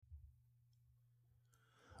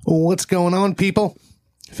What's going on, people?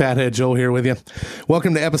 Fathead Joel here with you.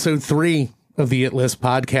 Welcome to episode 3 of the It List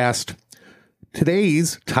podcast.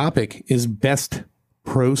 Today's topic is best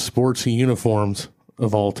pro sports uniforms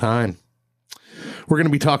of all time. We're going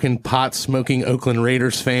to be talking pot-smoking Oakland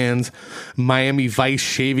Raiders fans, Miami Vice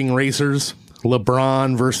shaving racers,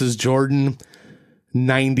 LeBron versus Jordan,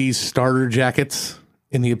 90s starter jackets,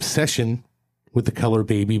 and the obsession with the color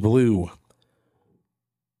baby blue.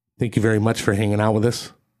 Thank you very much for hanging out with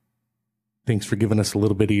us. Thanks for giving us a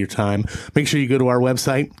little bit of your time. Make sure you go to our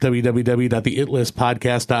website,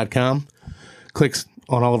 www.theitlistpodcast.com. Click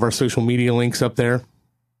on all of our social media links up there.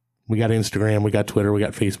 We got Instagram, we got Twitter, we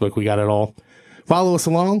got Facebook, we got it all. Follow us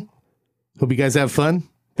along. Hope you guys have fun.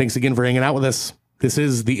 Thanks again for hanging out with us. This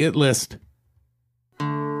is the It List.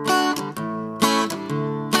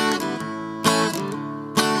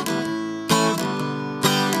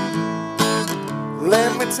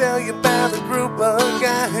 Let me tell you about a group of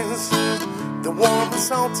guys. They're warm and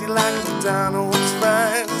salty like McDonald's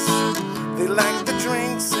fries. They like the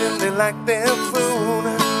drinks and they like their food,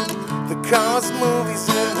 the cars, movies,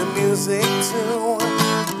 and the music too.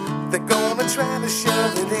 They're gonna try to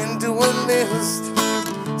shove it into a list.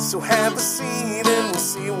 So have a seat and we'll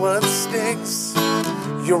see what sticks.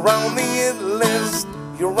 You're on the It List.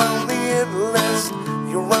 You're on the It List.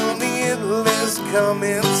 You're on the It List. Come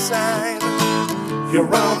inside.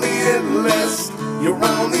 You're on the It List. You're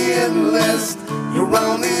on the It List. You're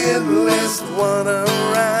on the It List. What a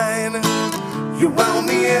ride. You're on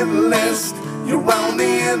the It List. You're on the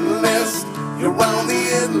It List. You're on the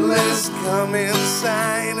It List. Come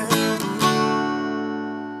inside.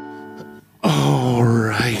 All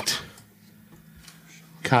right.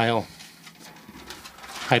 Kyle,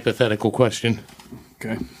 hypothetical question.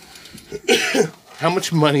 Okay. How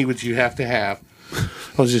much money would you have to have? I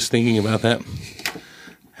was just thinking about that.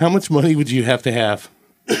 How much money would you have to have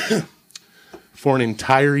for an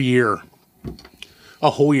entire year, a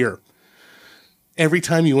whole year? Every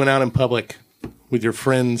time you went out in public with your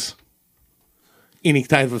friends, any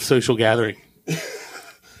type of social gathering,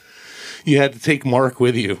 you had to take Mark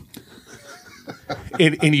with you.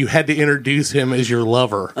 And you had to introduce him as your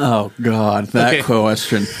lover. Oh God, that Okay.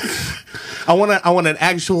 question. I want an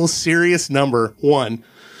actual serious number. 1,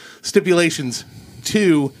 stipulations.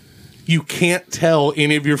 2, you can't tell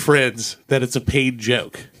any of your friends that it's a paid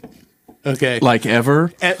joke. Okay. Like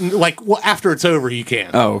ever? After it's over, you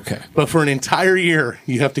can. Oh, okay. But for an entire year,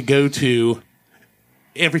 you have to go to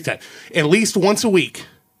every time, at least once a week.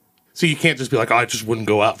 So you can't just be like, oh, I just wouldn't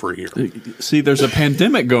go out for a year. See, there's a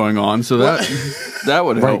pandemic going on, so that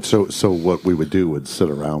would help. Right. So what we would do would sit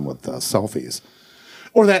around with selfies.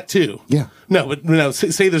 Or that too. Yeah. No, but no.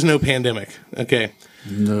 Say there's no pandemic. Okay.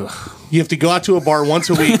 Ugh. You have to go out to a bar once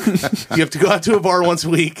a week. You have to go out to a bar once a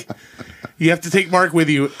week. You have to take Mark with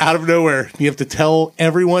you out of nowhere. You have to tell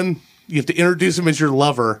everyone. You have to introduce him as your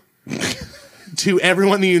lover to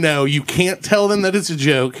everyone that you know. You can't tell them that it's a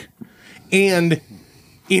joke. And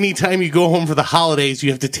anytime you go home for the holidays, you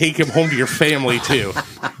have to take him home to your family too.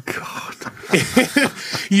 God.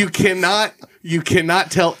 You cannot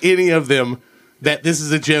tell any of them that this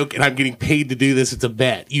is a joke and I'm getting paid to do this. It's a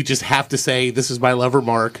bet. You just have to say, this is my lover,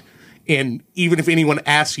 Mark. And even if anyone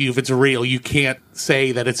asks you if it's real, you can't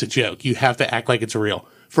say that it's a joke. You have to act like it's real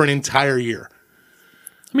for an entire year.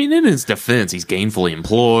 I mean, in his defense, he's gainfully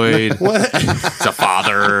employed. He's a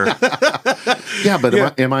father. Yeah,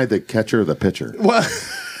 but am I the catcher or the pitcher? Well,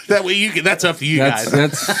 that way that's up to you guys.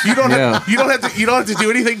 You don't have to do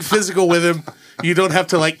anything physical with him. You don't have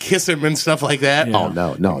to like kiss him and stuff like that. Yeah. Oh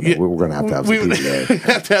no, we're going to have some PDA.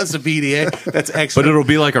 Have to have some PDA. That's excellent. But it'll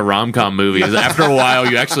be like a rom-com movie. After a while,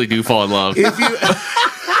 you actually do fall in love. If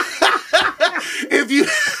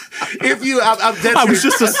you, I'm dead. I was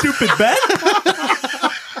just a stupid bet.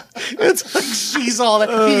 It's like she's all that,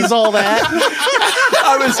 he's all that.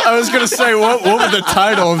 I was gonna say what would the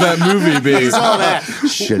title of that movie be? He's all that.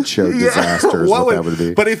 Shit show disaster is what that would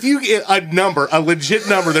be. But if you get a legit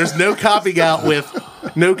number, there's no copying out with,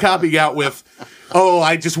 oh,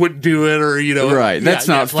 I just wouldn't do it, or Right, that's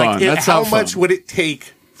not fun. That's how not much fun. would it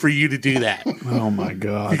take for you to do that? Oh my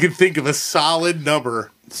God. You can think of a solid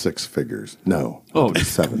number. 6 figures. No. Oh,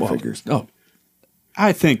 7 figures. Oh,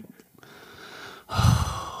 I think.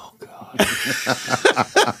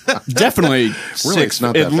 Definitely it's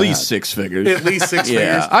not that at least bad. 6 figures. At least 6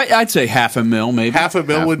 Yeah, figures. I'd say $500,000 maybe.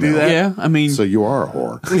 $500,000 would do that. Yeah, I mean, So you are a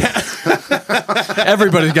whore.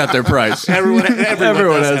 everybody's got their price. Everyone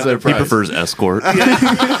Everyone does has have their He price. prefers escort.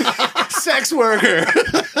 sex worker.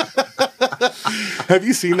 Have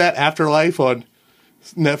you seen that Afterlife on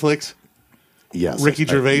Netflix? Yes, Ricky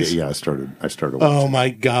Gervais. Yeah, I started. Oh my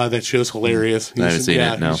God, that show's hilarious. I haven't seen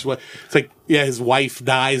it, no. It's like, his wife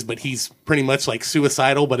dies, but he's pretty much like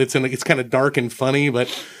suicidal, but it's kind of dark and funny,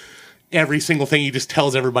 but every single thing he just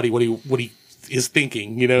tells everybody what he is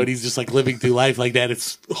thinking, and he's just like living through life like that.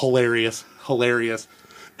 It's hilarious.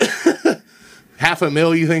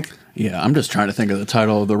 $500,000, you think? Yeah, I'm just trying to think of the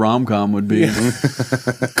title of the rom-com would be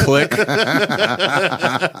Click.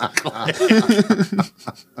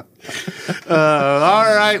 All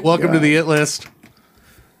right, welcome to the It List.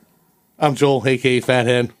 I'm Joel, aka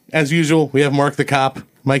Fathead. As usual, we have Mark the Cop,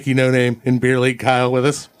 Mikey No Name, and Beer Lake Kyle with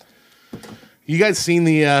us. You guys seen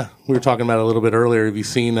the? We were talking about it a little bit earlier. Have you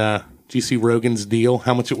seen? Do you see Rogan's deal?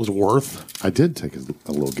 How much it was worth? I did take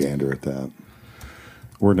a little gander at that.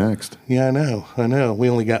 We're next. Yeah, I know. We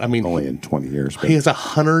only got. Only in 20 years. But he has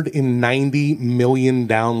 190 million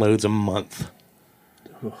downloads a month.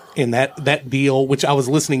 And that deal, which I was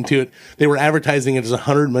listening to it, they were advertising it as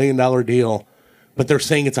 $100 million deal, but they're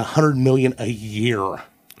saying it's $100 million a year. Oh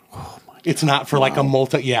my God. It's not for like a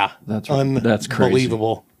multi. Yeah, that's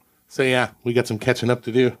unbelievable. Crazy. So yeah, we got some catching up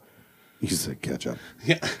to do. You said catch up.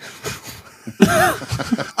 Yeah.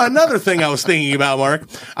 Another thing I was thinking about, Mark,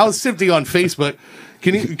 I was sifting on Facebook.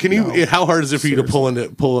 Can you? No, how hard is it for you to pull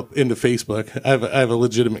up into Facebook? I have a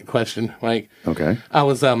legitimate question. Like, okay, I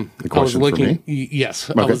was looking. Yes,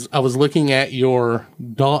 okay. I was looking at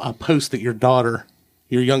a post that your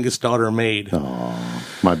youngest daughter made. Oh,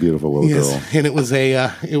 my beautiful little girl. And it was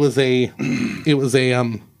a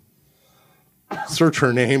search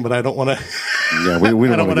her name, but I don't want to. Yeah, we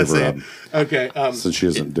don't want to say it. Okay, since she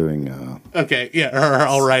isn't doing. Okay, yeah,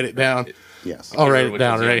 I'll write it down. Yes, I'll write it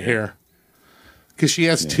down right here. Because she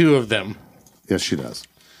has two of them. Yes, she does.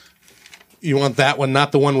 You want that one,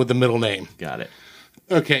 not the one with the middle name. Got it.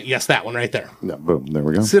 Okay, yes, that one right there. Yeah, boom, there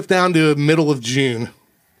we go. Sift down to middle of June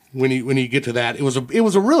when you get to that. It was a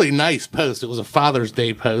really nice post. It was a Father's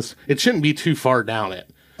Day post. It shouldn't be too far down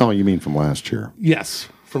it. Oh, you mean from last year? Yes,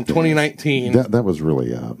 from 2019. That was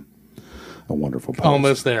really a wonderful post.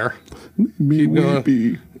 Almost there.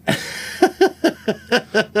 Maybe.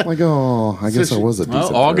 Like, I guess I was a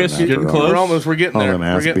decent August, you're getting close. We're getting there. All them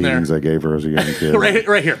ass beatings I gave her as a young kid.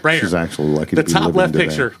 right here. She's actually lucky the to be top left today.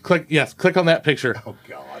 picture. Click on that picture. Oh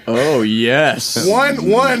God. Oh yes. One,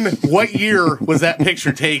 what year was that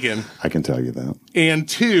picture taken? I can tell you that. And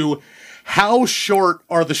two, how short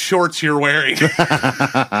are the shorts you're wearing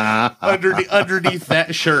underneath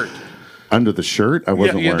that shirt? Under the shirt, I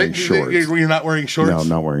wasn't wearing shorts. You're not wearing shorts? No, I'm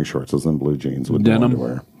not wearing shorts. I was in blue jeans with denim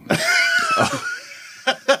underwear.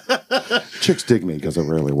 Chicks dig me because I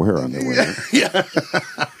rarely wear underwear. Yeah.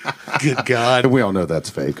 Good God. And we all know that's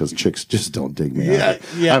fake because chicks just don't dig me. Yeah.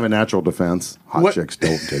 I have a natural defense. Hot chicks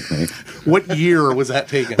don't dig me. What year was that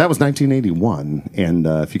taken? That was 1981. And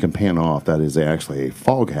if you can pan off, that is actually a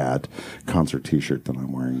Fog Hat concert T-shirt that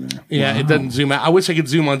I'm wearing there. Yeah, It doesn't zoom out. I wish I could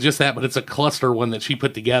zoom on just that, but it's a cluster one that she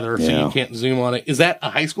put together, so you can't zoom on it. Is that a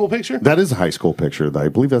high school picture? That is a high school picture. I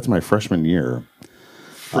believe that's my freshman year.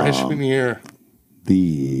 Freshman year.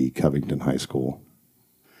 The Covington High School.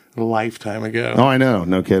 A lifetime ago. Oh, I know.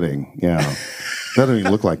 No kidding. Yeah. That doesn't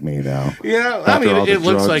even look like me now. Yeah, I mean, it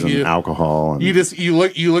looks like you. Alcohol. And, you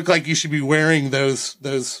look like you should be wearing those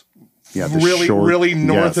the short, really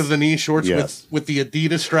north of the knee shorts with the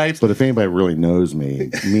Adidas stripes. But if anybody really knows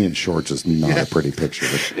me in shorts is not a pretty picture.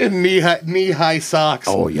 And knee high socks.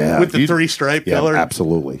 Oh yeah, with the three stripe color.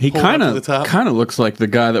 Absolutely. He kind of looks like the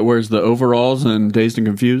guy that wears the overalls in Dazed and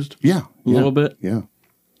Confused. Yeah, a little bit. Yeah.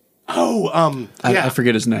 Oh, I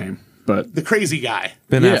forget his name, but the crazy guy,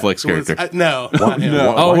 Ben Affleck's character. No, not him.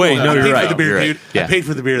 No. Oh wait, no, you're right. I paid for the beer, dude. Yeah. I paid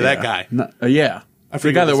for the beer. That guy.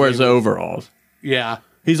 The guy that wears the overalls. Yeah.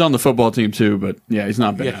 He's on the football team too, but he's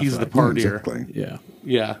not Ben Yeah, he's the Affleck. partier. Exactly.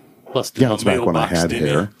 Yeah. Plus, it's back when I had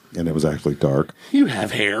hair and it was actually dark. You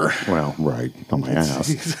have hair. Well, right on my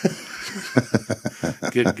ass.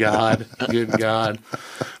 Good God.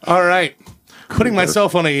 All right. Putting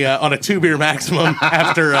myself on a 2 beer maximum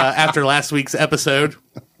after last week's episode.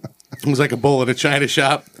 It was like a bull at a china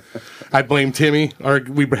shop. I blame Timmy.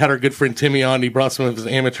 We had our good friend Timmy on. He brought some of his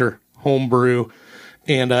amateur home brew,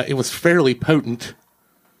 and it was fairly potent.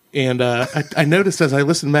 And I noticed as I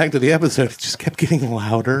listened back to the episode, it just kept getting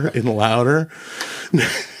louder and louder.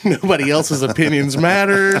 Nobody else's opinions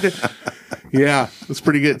mattered. Yeah, it was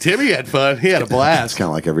pretty good. Timmy had fun. He had a blast. It's kind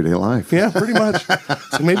of like everyday life. Yeah, pretty much.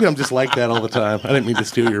 So maybe I'm just like that all the time. I didn't mean to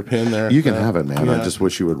steal your pen there. You can have it, man. Yeah. I just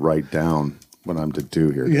wish you would write down what I'm to do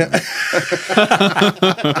here. Yeah.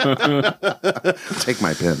 Take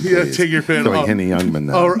my pen, please. Yeah, take your pen. Like Henny Youngman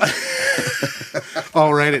now.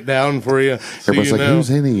 I'll write it down for you. So Everybody's like, who's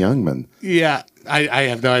Henny Youngman? Yeah. I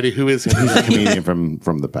have no idea who is him. He's a comedian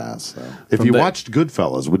from the past. So. If you watched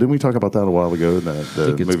Goodfellas, didn't we talk about that a while ago?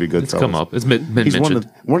 The movie Goodfellas. It's come up. It's been He's mentioned.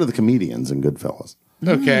 one of the comedians in Goodfellas.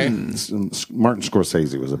 Okay. Martin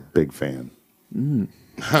Scorsese was a big fan.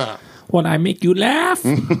 When I make you laugh.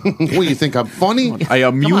 What, you think I'm funny? I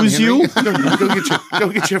amuse you. Go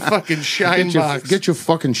get your fucking shine box. Get your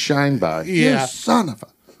fucking shine box. Yeah. You son of a...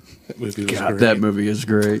 That movie was God, great. that movie is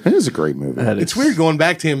great. It is a great movie. It's weird going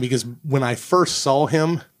back to him because when I first saw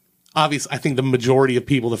him, obviously, I think the majority of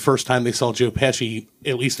people, the first time they saw Joe Pesci,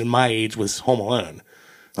 at least in my age, was Home Alone.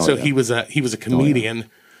 So yeah. he was a comedian,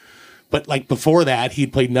 but like before that,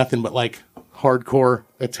 he'd played nothing but like hardcore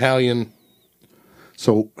Italian.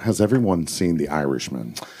 So, has everyone seen The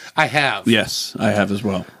Irishman? I have. Yes, I have as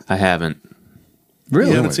well. I haven't. You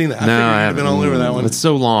haven't seen that? I No, figured I you'd have been haven't. all over that one. It's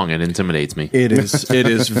so long, it intimidates me. It is. It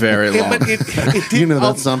is very long. But it did, You know,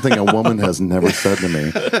 that's something a woman has never said to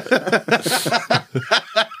me.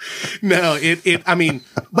 no, I mean,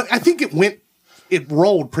 but I think it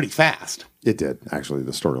rolled pretty fast. It did. Actually,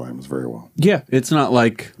 the storyline was very well. Yeah, it's not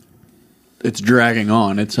like it's dragging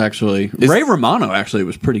on. It's actually Ray Romano actually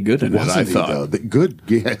was pretty good in it. I he, thought. though? Good.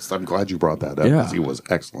 Yes, I'm glad you brought that up. Yeah. Because he was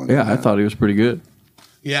excellent. Yeah, in I that. thought he was pretty good.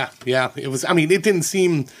 Yeah. It was. I mean, it didn't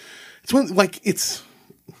seem. It's one like it's.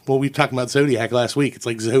 Well, we were talking about Zodiac last week. It's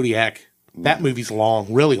like Zodiac. That movie's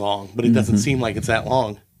long, really long, but it doesn't seem like it's that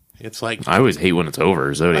long. It's like I always hate when it's over,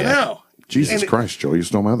 I Zodiac. know. Jesus And Christ, Joe, you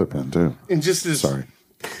stole my other pen too. And just as Sorry.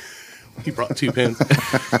 he brought 2 pens,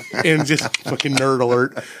 and just fucking nerd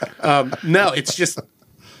alert. No, it's just.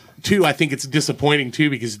 2, I think it's disappointing too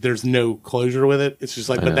because there's no closure with it. It's just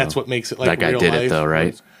like, but that's what makes it like That guy real did life. it though,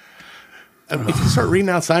 right? If you start reading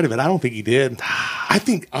outside of it, I don't think he did. I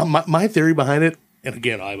think my theory behind it, and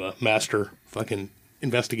again, I'm a master fucking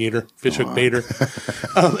investigator, fishhook baiter.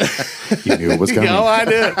 You knew it was coming. Oh, I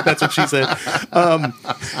did. That's what she said.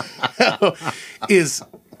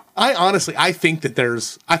 I think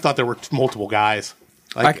that I thought there were multiple guys.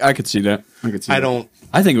 Like, I could see that. I could see. I that. don't.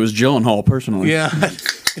 I think it was Gyllenhaal personally. Yeah,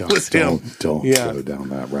 it was him. Don't Yeah. go down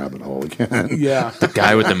that rabbit hole again. Yeah,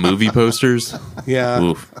 Guy with the movie posters. yeah.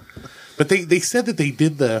 Oof. But they said that they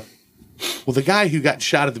did the guy who got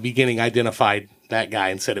shot at the beginning identified that guy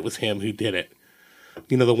and said it was him who did it.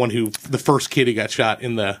 You know, the first kid who got shot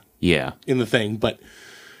in the Yeah. thing, but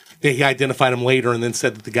they identified him later and then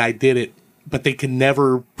said that the guy did it, but they can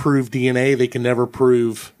never prove DNA, they can never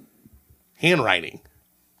prove handwriting.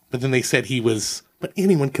 But then they said but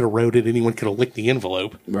anyone could have wrote it, anyone could have licked the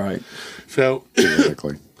envelope. Right. So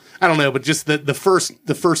Theoretically. I don't know, but just the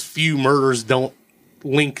first few murders don't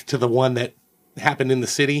link to the one that happened in the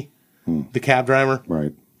city, the cab driver.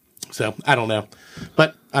 Right. So I don't know,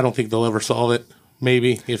 but I don't think they'll ever solve it.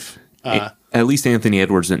 Maybe if At least Anthony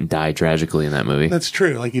Edwards didn't die tragically in that movie. that's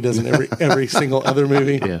true, like he does in every single other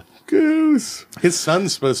movie. Yeah. Goose. His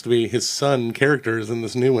son's supposed to be his son characters in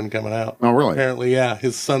this new one coming out. Oh, really? Apparently, yeah.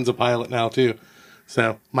 His son's a pilot now too.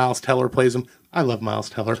 So Miles Teller plays him. I love Miles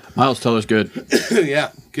Teller. Miles Teller's good.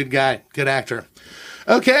 Yeah, good guy, good actor.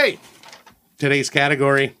 Okay, today's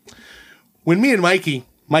category. When me and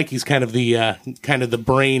Mikey's kind of the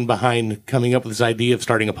brain behind coming up with this idea of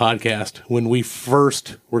starting a podcast. When we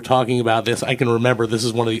first were talking about this, I can remember this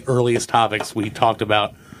is one of the earliest topics we talked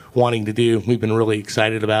about wanting to do. We've been really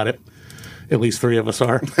excited about it. At least 3 of us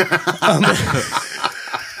are.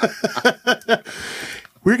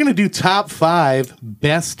 We're going to do top 5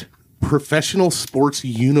 best professional sports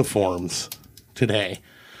uniforms today.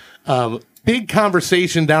 Big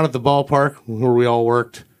conversation down at the ballpark where we all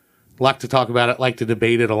worked. Like to talk about it, like to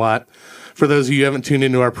debate it a lot. For those of you who haven't tuned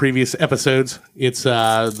into our previous episodes, it's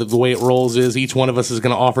the way it rolls is each one of us is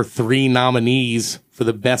going to offer 3 nominees for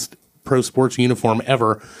the best pro sports uniform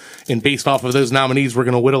ever. And based off of those nominees, we're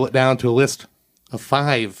going to whittle it down to a list of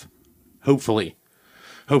 5, hopefully.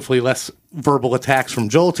 Hopefully less verbal attacks from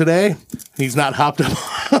Joel today. He's not hopped up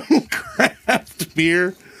on craft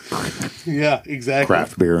beer. Yeah, exactly.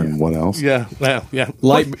 Craft beer and what else? Yeah, well, yeah.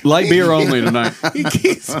 Light beer only tonight. He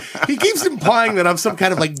keeps implying that I'm some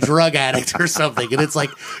kind of like drug addict or something, and it's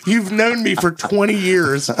like you've known me for 20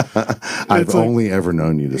 years. I've only ever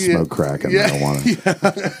known you to smoke crack and marijuana.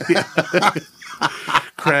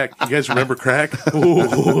 Crack. You guys remember crack? Ooh,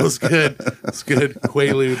 it was good. It's good.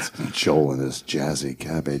 Quaaludes. Joel and his jazzy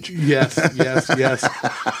cabbage. Yes.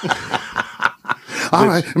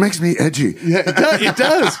 It makes me edgy. Yeah, it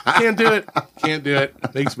does. Can't do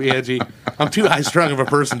it. Makes me edgy. I'm too high strung of a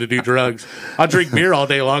person to do drugs. I'll drink beer all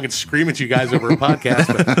day long and scream at you guys over a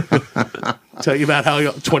podcast. But tell you about how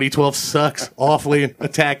 2012 sucks awfully and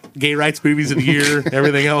attack gay rights movies of the year,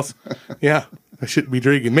 everything else. Yeah. I shouldn't be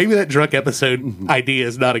drinking. Maybe that drunk episode idea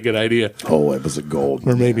is not a good idea. Oh, it was a gold.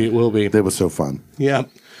 Or maybe it will be. It was so fun. Yeah.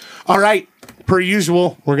 All right. Per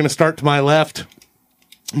usual, we're going to start to my left.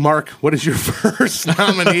 Mark, what is your first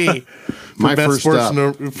nominee for My best first sports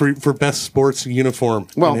up. for best sports uniform?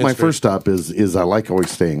 Well, in my history? first up is I like always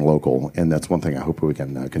staying local, and that's one thing I hope we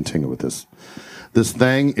can continue with this. This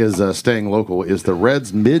thing is staying local is the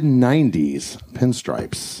Reds mid-'90s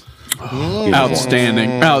pinstripes.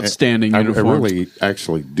 Outstanding I uniform. really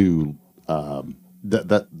actually do.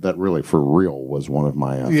 That really for real was one of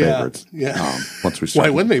my favorites. yeah. Once we Why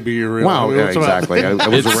started. wouldn't they be your real? Wow, I mean, yeah, what's about- exactly. I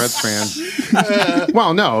was a Reds fan.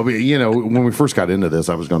 Well, no, I mean, when we first got into this,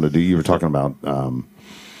 I was going to do. You were talking about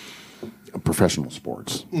professional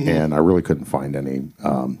sports, and I really couldn't find any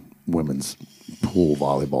women's pool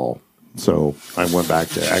volleyball. So I went back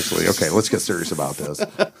to actually, okay, let's get serious about this.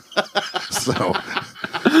 So,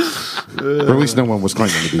 or at least no one was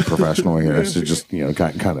claiming to be professional here. So just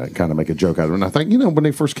kind of make a joke out of it. And I think when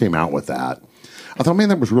they first came out with that, I thought, man,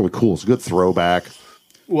 that was really cool. It's a good throwback.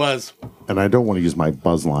 Was. And I don't want to use my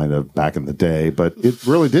buzz line of back in the day, but it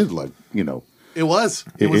really did look, It was.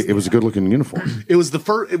 it was a good looking uniform. It was the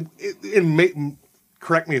first.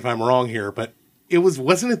 Correct me if I'm wrong here, but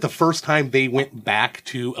wasn't it the first time they went back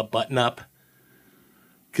to a button up?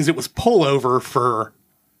 Because it was pullover for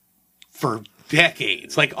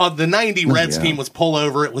decades. Like the '90 Reds team was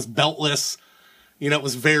pullover. It was beltless. It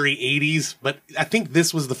was very '80s. But I think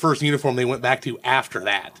this was the first uniform they went back to after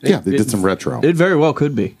that. Yeah, they did some retro. It very well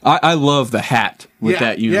could be. I love the hat with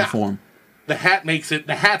that uniform. Yeah. The hat makes it.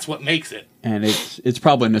 The hat's what makes it. And it's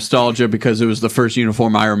probably nostalgia because it was the first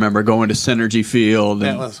uniform I remember going to Synergy Field.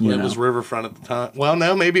 It was Riverfront at the time. Well,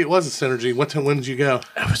 no, maybe it was a Synergy. When did you go?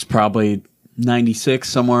 It was probably 96,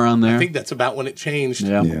 somewhere around there. I think that's about when it changed.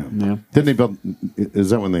 Yeah. Didn't they build? Is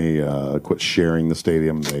that when they quit sharing the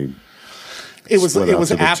stadium? It was split out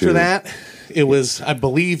to the after two. that. It was, I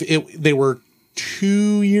believe, they were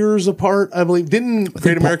 2 years apart. I believe. Didn't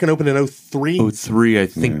Great American open in 03? 03, I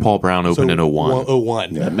think Paul Brown opened in 01.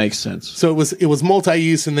 01. That makes sense. So it was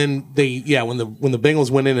multi-use, and then when the Bengals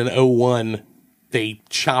went in 01, they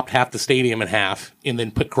chopped half the stadium in half and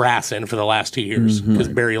then put grass in for the last 2 years because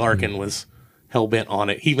Barry Larkin was hell bent on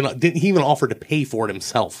it. He even offered to pay for it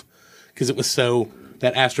himself because it was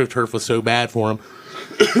that AstroTurf was so bad for him.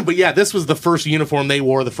 But yeah, this was the first uniform they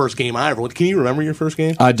wore the first game I ever went. Can you remember your first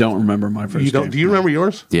game? I don't remember my first You don't? game. Do you remember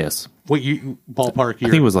yours? Yes. What ballpark year?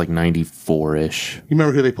 I think it was like 94-ish. You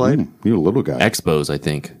remember who they played? You a little guy. Expos, I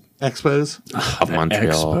think. Expos Of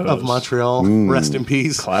Montreal. Expos. of Montreal. Rest in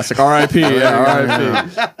peace. Classic R.I.P. Yeah,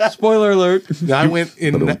 R.I.P. Spoiler alert. I went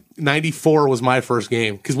in 94 was my first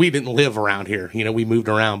game because we didn't live around here. We moved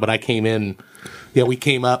around, but I came in. Yeah, we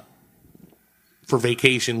came up for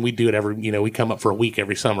vacation. We do it we come up for a week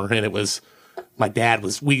every summer, and it was. My dad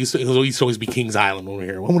we used to always be Kings Island when we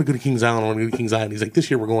were here. I want to go to Kings Island. I want to go to Kings Island. He's like,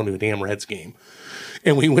 this year we're going to a damn Reds game.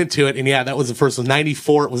 And we went to it, and yeah, that was the first one.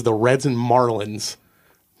 94, it was the Reds and Marlins.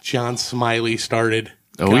 John Smiley started.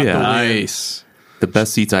 Oh, got yeah. the win. Nice. The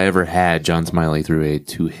best seats I ever had, John Smiley threw a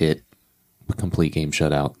 2-hit complete game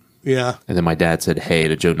shutout. Yeah. And then my dad said, hey,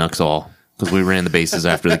 to Joe Nuxall, because we ran the bases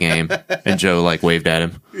after the game, and Joe waved at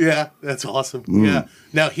him. Yeah, that's awesome. Yeah.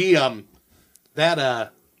 Now he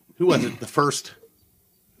who was it? The first.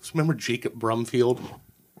 Remember Jacob Brumfield?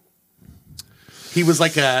 He was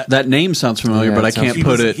like a. That name sounds familiar, Yeah, but I it sounds- can't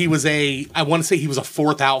put it. He was I want to say he was a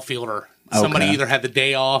fourth outfielder. Somebody Okay. either had the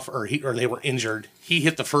day off or they were injured. He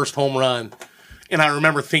hit the first home run, and I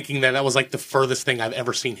remember thinking that was like the furthest thing I've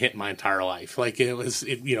ever seen hit in my entire life. Like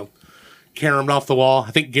caromed off the wall.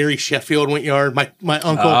 I think Gary Sheffield went yard. My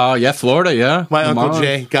uncle. Oh, yeah, Florida, yeah. My Uncle Marlins.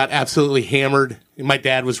 Jay got absolutely hammered. And my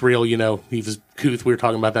dad was real, he was couth. We were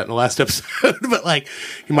talking about that in the last episode. But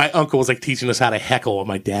my uncle was teaching us how to heckle, and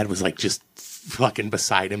my dad was just fucking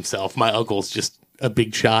beside himself. My uncle's just a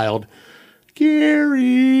big child.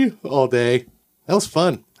 Gary all day. That was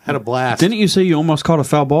fun. Had a blast. Didn't you say you almost caught a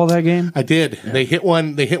foul ball that game? I did. Yeah. They hit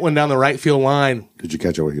one down the right field line. Did you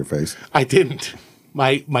catch it with your face? I didn't.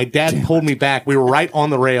 My dad pulled me back. We were right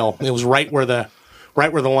on the rail. It was right where the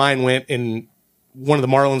line went, and one of the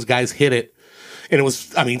Marlins guys hit it. And it was,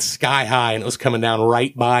 sky high, and it was coming down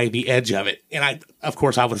right by the edge of it. And I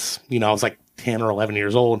was like 10 or 11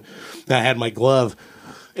 years old, and I had my glove,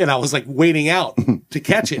 and I was waiting out to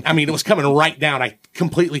catch it. It was coming right down. I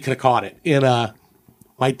completely could have caught it. And I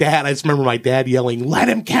just remember my dad yelling, let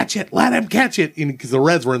him catch it, because the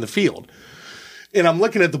Reds were in the field. And I'm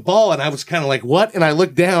looking at the ball, and I was kind of like, what? And I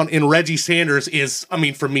looked down, and Reggie Sanders is,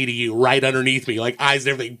 from me to you, right underneath me, eyes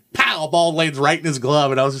and everything. Pow! Ball lands right in his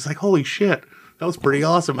glove. And I was just like, holy shit. That was pretty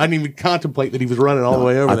awesome. I didn't even contemplate that he was running all the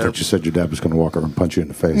way over I there. thought you said your dad was going to walk over and punch you in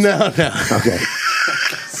the face. No. Okay.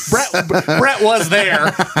 Brett was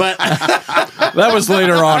there, but That was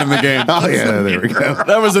later on in the game. Oh, yeah, there we go.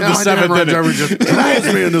 That was in the My dad seventh runs inning. over and just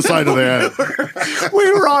drives me in the side of the head.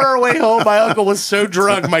 we were on our way home. My uncle was so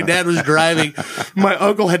drunk. My dad was driving. My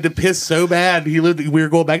uncle had to piss so bad. We were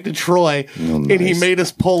going back to Troy, and he made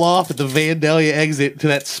us pull off at the Vandalia exit to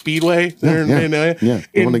that speedway there in Vandalia. Yeah,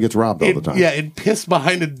 the one that gets robbed all the time. Yeah, and pissed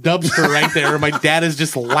behind a dumpster right there. My dad is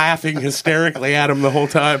just laughing hysterically at him the whole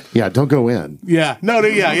time. Yeah, don't go in. Yeah,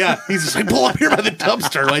 yeah. He's just like, pull up here by the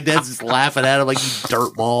dumpster. My dad's just laughing at him like, you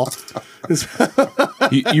dirt ball.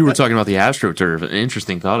 You were talking about the AstroTurf. An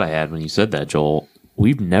interesting thought I had when you said that, Joel.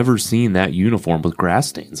 We've never seen that uniform with grass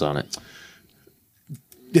stains on it.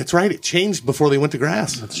 That's right. It changed before they went to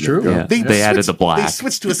grass. It's true. Yeah, they added the black. They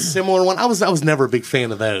switched to a similar one. I was never a big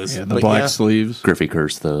fan of those. Yeah, the But black sleeves. Griffey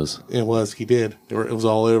cursed those. It was. He did. It was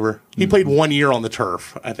all over. He played 1 year on the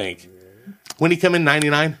turf, I think. When he come in,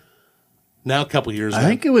 99? Now a couple years I ago.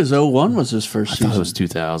 think it was 01 was his first I thought season. it was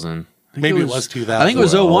 2000. Maybe it was 2000. I think it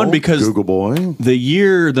was 01 because Google boy. the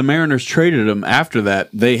year the Mariners traded him after that,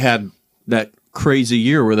 they had that crazy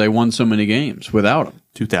year where they won so many games without him.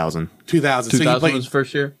 2000. 2000. So 2000 was his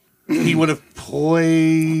first year? he would have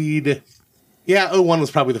played. Yeah, 01 was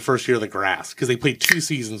probably the first year of the grass because they played 2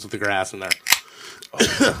 seasons with the grass in there.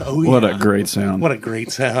 What a great sound. What a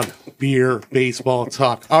great sound. Beer, baseball,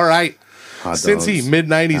 talk. All right. Hot dogs, Cincy,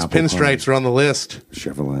 mid-90s apple pinstripes are on the list.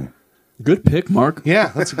 Chevrolet. Good pick, Mark.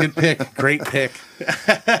 Yeah, that's a good pick. Great pick.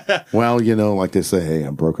 Well, like they say, hey,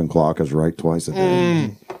 a broken clock is right twice a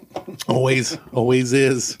day. Always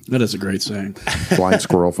is. That is a great saying. Blind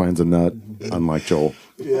squirrel finds a nut, unlike Joel.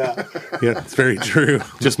 Yeah, it's very true.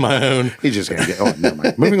 Just my own. He just can't get. Oh, never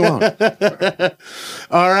mind. Moving along.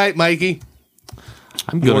 All right, Mikey.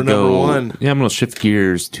 I'm going Your to go. number one. Yeah, I'm going to shift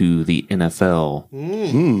gears to the NFL.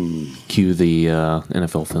 Cue the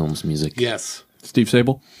NFL Films music. Yes. Steve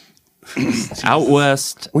Sable? Out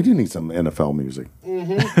west, We do need some NFL music.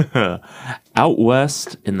 out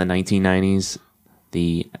west in the 1990s,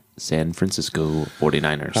 the San Francisco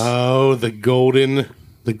 49ers. Oh, the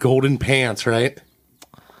golden pants, right?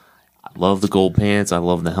 I love the gold pants. I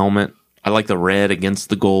love the helmet. I like the red against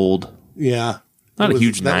the gold. Yeah. Not It a was-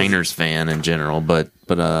 huge that was- Niners fan in general, but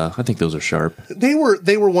I think those are sharp. They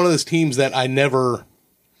were one of those teams that I never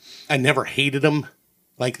hated them.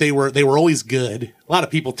 Like they were always good. A lot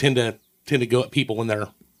of people tend to go at people when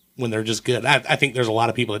they're just good. I think there's a lot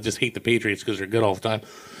of people that just hate the Patriots because they're good all the time.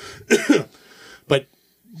 But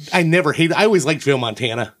I never hated. I always liked Joe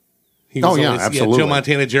Montana. He was Oh, yeah, absolutely. Joe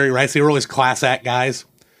Montana, Jerry Rice. They were always class act guys.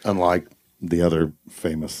 Unlike the other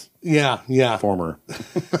famous Yeah. former.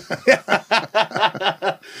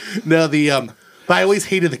 No, but I always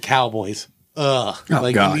hated the Cowboys. God, they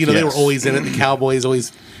were yes. always in it. The Cowboys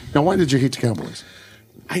always. Now, why did you hate the Cowboys?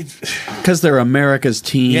 Because they're America's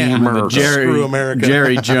team. Yeah, and the America. Screw America.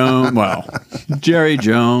 Jerry Jones. Well, Jerry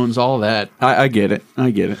Jones, all that. I get it.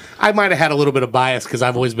 I might have had a little bit of bias because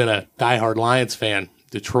I've always been a diehard Lions fan,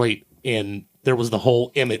 Detroit, and there was the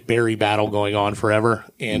whole Emmett Berry battle going on forever,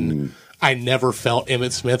 and I never felt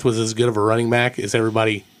Emmitt Smith was as good of a running back as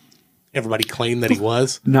everybody claimed that he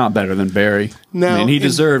was. Not better than Barry. No, I mean, he and-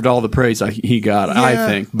 deserved all the praise he got, Yeah. I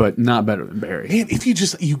think, but not better than Barry. Man, if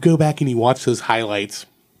you go back and you watch those highlights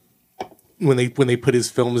when they put his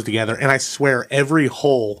films together, and I swear every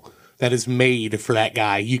hole that is made for that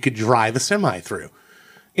guy, you could drive a semi through.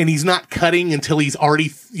 And he's not cutting until he's already,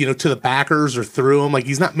 to the backers or through them. Like,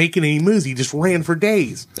 he's not making any moves. He just ran for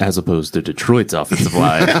days, As opposed to Detroit's offensive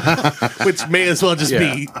line. which may as well just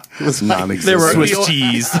be. It was like, Non-existent. They were Swiss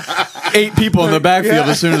cheese. 8 people in the backfield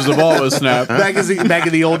as soon as the ball was snapped. back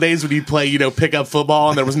in the old days when you'd play, pickup football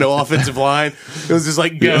and there was no offensive line. It was just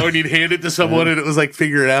like go and you'd hand it to someone and it was like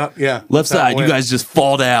figure it out. Yeah. Left That's how it side, you went. guys just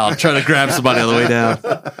fall down, try to grab somebody on the way down.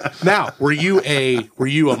 Now, were you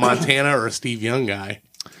a Montana or a Steve Young guy?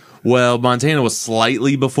 Well, Montana was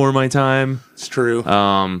slightly before my time, It's true. but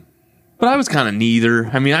I was kind of neither.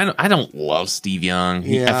 I mean, I don't love Steve Young.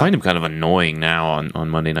 Yeah. I find him kind of annoying now on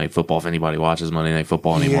Monday Night Football, if anybody watches Monday Night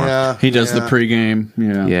Football anymore. yeah. He does the pregame.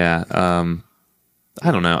 Yeah. Yeah,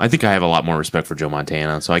 I don't know. I think I have a lot more respect for Joe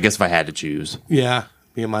Montana, so I guess if I had to choose. Yeah.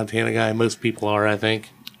 Be a Montana guy. Most people are, I think.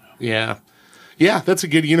 Yeah. Yeah, that's a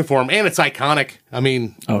good uniform. And it's iconic. I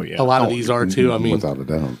mean, Oh, yeah. a lot of these are too. I mean, Without a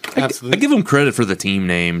doubt. I absolutely. give him credit for the team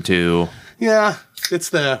name, too. Yeah. It's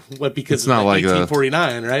because It's it's not not like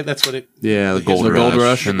 1849, right? That's what it. Yeah, the Gold the Rush. Gold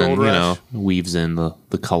Rush. And then, Gold Rush. weaves in the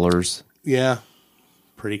colors. Yeah.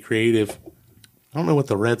 Pretty creative. I don't know what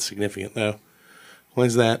the red's significant, though.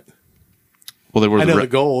 When's that? Well, they were I know the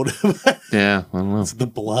gold. yeah, I don't know. The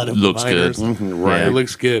blood of Looks the miners. good. Right. It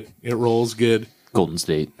looks good. It rolls good. Golden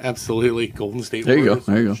State. Absolutely. Golden State There you go. Warriors.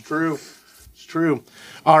 There you go. It's true. It's true.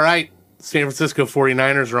 All right. San Francisco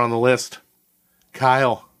 49ers are on the list.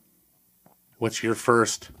 Kyle, what's your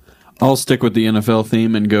first? I'll stick with the NFL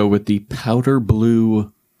theme and go with the powder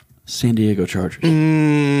blue San Diego Chargers.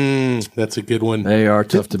 That's a good one. They are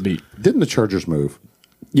tough to beat. Didn't the Chargers move?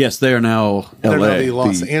 Yes, they are now They're LA. now the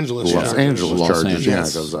Los The Angeles Los Chargers. Angeles Los Chargers. Yeah,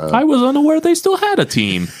 Angeles. 'cause, I was unaware they still had a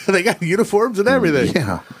team. They got uniforms and everything.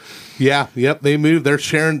 yeah. Yeah. Yep. They moved. They're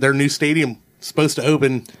sharing their new stadium. Supposed to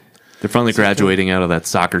open. They're finally graduating out of that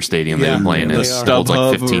soccer stadium Yeah, they've been playing they in. are. It holds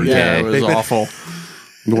like 15K. Yeah, it was awful.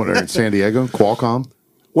 What are in San Diego? Qualcomm?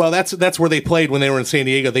 Well, that's where they played when they were in San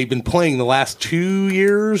Diego. They've been playing the last 2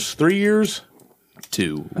 years, 3 years.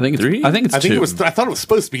 2. I think it's 3? I think it's I think two. it was. I thought it was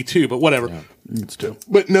supposed to be 2, but whatever. It's two.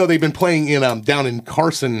 But no, they've been playing in down in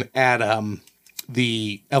Carson at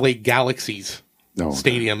the LA Galaxies No, okay.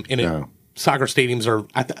 stadium. And No. soccer stadiums are.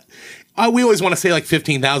 We always want to say like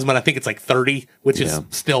 15,000, but I think it's like 30, which is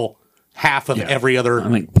still half of every other. I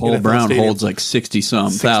think Paul NFL Brown stadium. holds like 60-some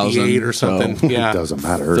 68 thousand or something. It Yeah, doesn't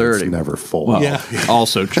matter. 30. It's never full. Well, Yeah.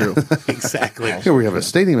 also true. exactly. Here we have a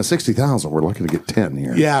stadium of 60,000. We're lucky to get 10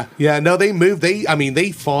 here. Yeah, yeah. No, they moved.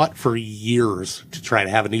 They fought for years to try to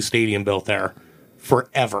have a new stadium built there,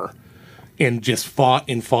 forever, and just fought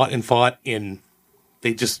and fought and fought, and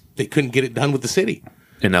they couldn't get it done with the city.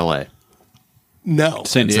 In LA. No,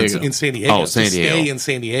 San Diego. in San Diego. Oh, San to Diego. Stay in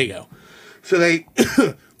San Diego. So they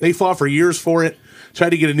they fought for years for it. Tried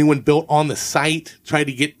to get a new one built on the site. Tried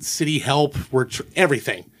to get city help.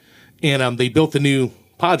 Everything, and they built the new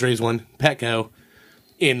Padres one, Petco,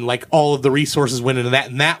 and like all of the resources went into that,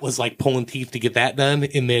 and that was like pulling teeth to get that done.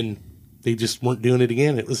 And then they just weren't doing it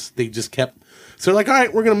again. They just kept. So they're like, all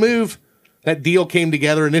right, we're gonna move. That deal came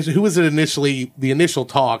together. And who was it initially? The initial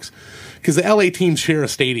talks, because the LA teams share a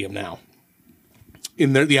stadium now.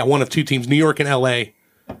 In there, one of two teams, New York and LA,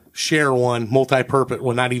 share one multi-purpose.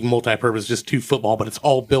 Well, not even multi-purpose, just two football, but it's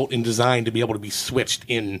all built and designed to be able to be switched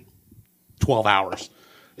in 12 hours.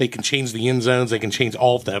 They can change the end zones. They can change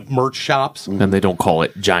all of the merch shops. And they don't call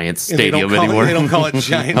it Giant And they don't Stadium call anymore. They don't call it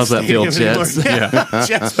Giant How's that feel, Stadium anymore. Jets? Yeah.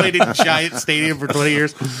 Jets played in Giant Stadium for 20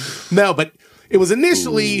 years. No, but it was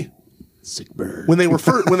initially when they were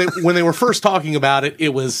when they were first talking about it. It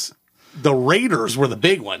was the Raiders were the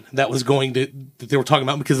big one that they were talking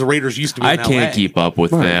about, because the Raiders used to be. I in can't LA. keep up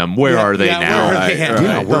with them. Where are they now? Where are they at?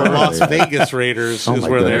 Yeah, The where are Las they? Vegas Raiders is my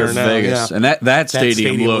where they are goodness. now. Vegas. Yeah. And that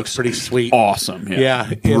stadium looks pretty sweet. awesome.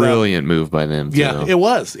 Yeah, Brilliant move by them. Too. Yeah, it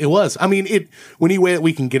was. It was. I mean, when you went,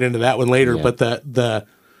 we can get into that one later. Yeah. But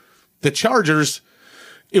the Chargers,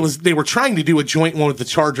 they were trying to do a joint one with the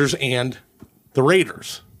Chargers and the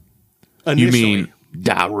Raiders. You Initially. mean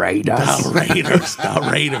the Raiders? The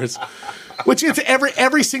Raiders. Which it's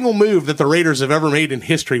every single move that the Raiders have ever made in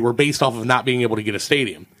history were based off of not being able to get a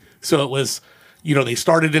stadium. So it was, they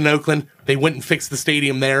started in Oakland, they went and fixed the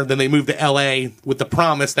stadium there, then they moved to LA with the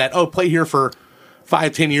promise that, play here for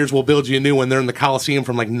 5-10 years, we'll build you a new one. They're in the Coliseum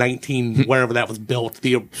from like 19 wherever that was built,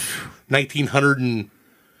 the 1900 and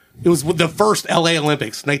it was the first LA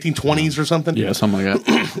Olympics, 1920s or something. Yeah, something like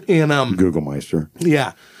that. And Google Meister.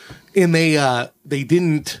 yeah, and they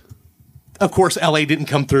didn't. Of course, LA didn't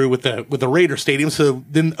come through with the Raider stadium. So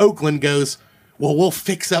then Oakland goes, well, we'll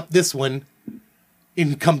fix up this one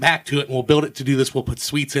and come back to it, and we'll build it to do this. We'll put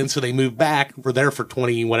suites in. So they move back. We're there for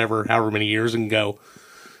 20, however many years, and go,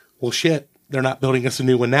 well, shit, they're not building us a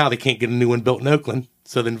new one now. They can't get a new one built in Oakland.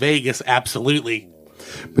 So then Vegas, absolutely.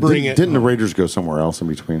 But Bring it. didn't the Raiders go somewhere else in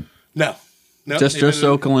between? No. Just they've been in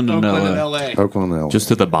Oakland and LA. Oakland and LA. Just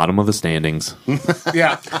to the bottom of the standings.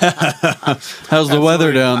 Yeah. How's the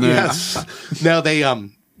weather down there? Yes. No, they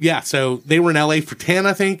so they were in LA for 10,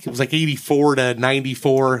 I think. It was like 84 to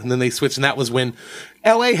 94, and then they switched, and that was when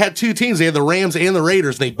LA had two teams. They had the Rams and the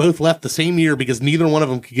Raiders, and they both left the same year because neither one of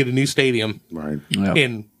them could get a new stadium. right. Yeah.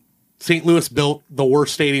 And St. Louis built the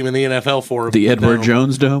worst stadium in the NFL for them. The Edward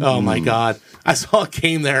Jones Dome. Oh my God. I saw a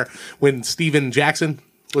game there when Steven Jackson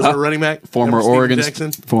was our running back. Former Remember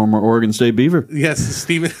Steven Jackson? Oregon State Beaver. Yes,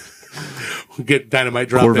 Steven. Get dynamite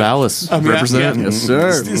drop. Corvallis represent. Yes,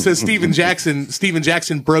 sir. So Steven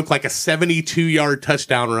Jackson broke like a 72-yard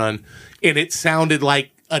touchdown run, and it sounded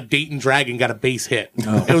like a Dayton Dragon got a base hit.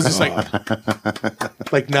 It was just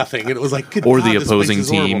like nothing. And it was like, good Or God, the this opposing place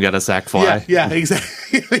is team horrible. got a sack fly. Yeah,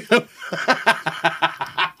 exactly.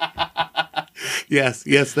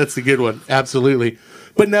 Yes, that's a good one. Absolutely.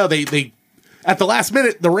 But no, they at the last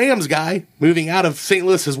minute, the Rams guy moving out of St.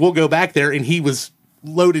 Louis says, we'll go back there, and he was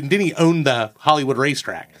loaded. Didn't he own the Hollywood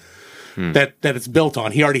racetrack? that it's built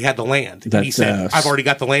on. He already had the land. And he That's said, ass. I've already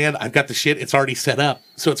got the land. I've got the shit. It's already set up.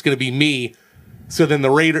 So it's going to be me. So then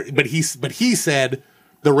the Raider, but he said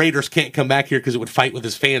the Raiders can't come back here because it would fight with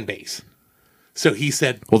his fan base. So he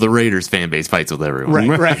said, Well, the Raiders fan base fights with everyone.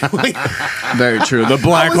 right. Very true. The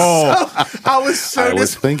black hole. I was so I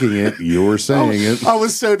was thinking it. You were saying it. I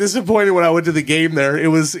was so disappointed when I went to the game there. It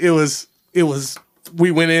was,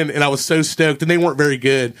 we went in and I was so stoked, and they weren't very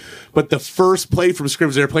good. But the first play from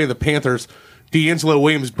scrimmage, they were playing the Panthers. D'Angelo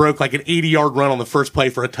Williams broke like an 80-yard run on the first play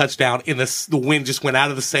for a touchdown, and the wind just went out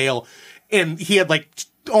of the sail. And he had like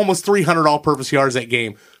almost 300 all-purpose yards that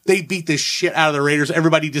game. They beat the shit out of the Raiders.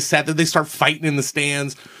 Everybody just sat there. They start fighting in the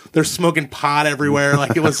stands. They're smoking pot everywhere.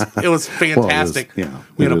 Like it was fantastic. We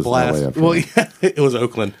had a blast. Well, yeah, it was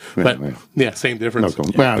Oakland, but yeah, same difference.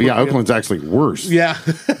 Oakland. Well, yeah, Oakland's actually worse. Yeah.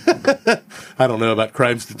 I don't know about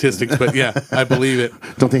crime statistics, but yeah, I believe it.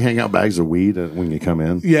 Don't they hang out bags of weed when you come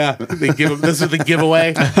in? Yeah, they give them. This is the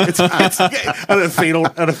giveaway. It's an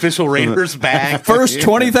unofficial Raiders bag. First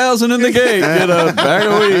 20,000 in the gate. Get a bag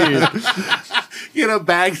of weed. Get a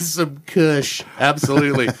bag of some kush.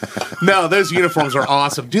 Absolutely. No, those uniforms are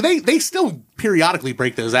awesome. Do they still periodically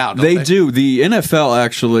break those out? Don't They do. The NFL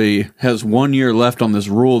actually has 1 year left on this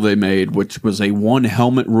rule they made, which was a one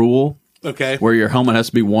helmet rule. Okay. Where your helmet has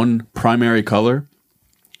to be one primary color.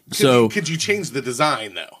 Could you change the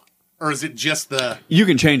design though, or is it just the? You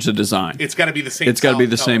can change the design. It's got to be the same. It's got to be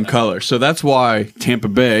the same color. So that's why Tampa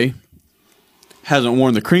Bay hasn't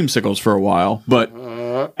worn the creamsicles for a while. But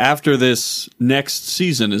after this next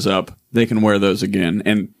season is up, they can wear those again,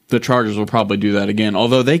 and the Chargers will probably do that again.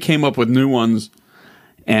 Although they came up with new ones,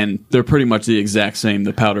 and they're pretty much the exact same.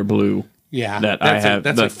 The powder blue. Yeah, that I have,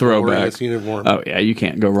 the throwback uniform. Oh yeah, you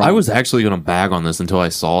can't go wrong. I was actually going to bag on this until I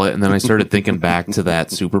saw it, and then I started thinking back to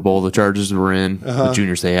that Super Bowl the Chargers were in with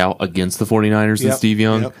Junior Seau against the 49ers and Steve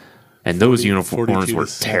Young. Yep. And those uniforms were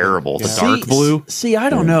terrible. The dark blue. See, I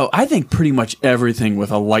don't know. I think pretty much everything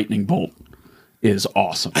with a lightning bolt is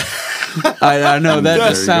awesome. I know that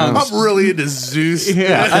just sounds. I'm really into Zeus.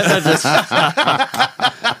 Yeah,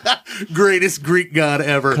 greatest Greek god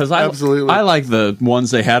ever. Absolutely. I like the ones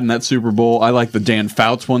they had in that Super Bowl. I like the Dan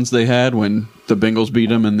Fouts ones they had when the Bengals beat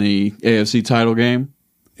them in the AFC title game.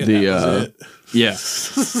 And that was it. Yeah.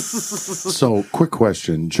 So, quick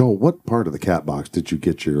question, Joel. What part of the cat box did you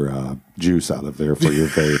get your juice out of there for your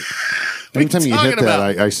vape? Anytime you hit that,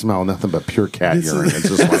 I smell nothing but pure cat urine. It's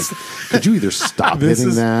just like, could you either stop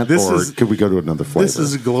hitting that, or could we go to another flavor? This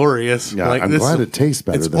is glorious. Yeah, I'm glad it tastes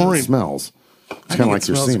better than it smells. It's kind of like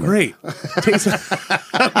your semen. Great. Tastes.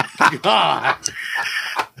 God.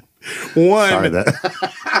 One. Sorry,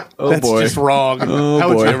 that's boy. just wrong. How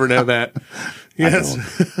would you ever know that? Yes.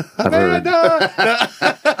 I've heard.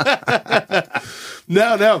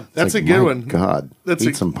 No. That's a good one. God,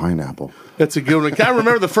 eat some pineapple. That's a good one. I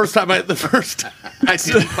remember the first time I did eat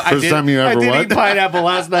pineapple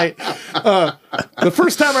last night. The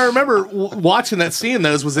first time I remember watching that, seeing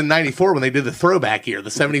those was in '94 when they did the throwback year, the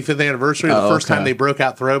 75th anniversary. The first time they broke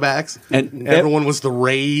out throwbacks, and everyone was the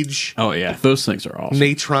rage. Oh yeah, those things are awesome.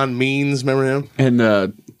 Natron Means, remember him?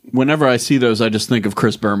 And whenever I see those, I just think of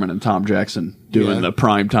Chris Berman and Tom Jackson doing the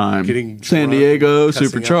prime time San Diego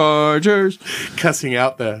Superchargers, cussing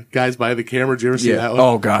out the guys by the camera. Did you ever see that one?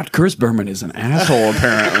 Oh God, Chris Berman is an asshole.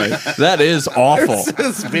 Apparently, that is awful. There's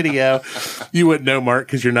this video. You wouldn't know, Mark,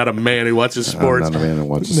 because you're not a man who watches sports. I'm not a man who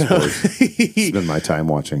watches sports. Spend my time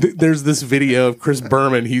watching. There's this video of Chris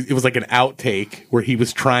Berman. It was like an outtake where he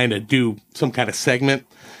was trying to do some kind of segment,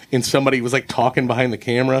 and somebody was like talking behind the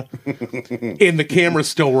camera, and the camera's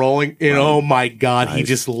still rolling. And oh my God, he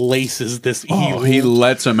just laces this. He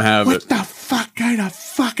lets him have it. What the fuck kind of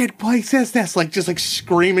fucking place is this? Like just like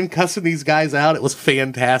screaming, cussing these guys out. It was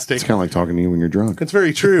fantastic. It's kind of like talking to you when you're drunk. It's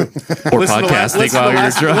very true. Or podcasting while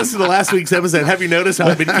you're drunk. Listen to last week's episode. Have you noticed how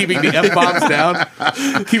I've been keeping the F-bombs down?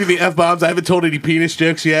 Keeping the F-bombs. I haven't told any penis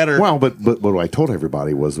jokes yet. Well, but what I told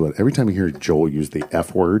everybody was that every time you hear Joel use the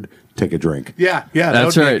F word, take a drink. Yeah.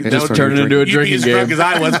 That's right. Just turn it into a drinking game. You'd be as drunk as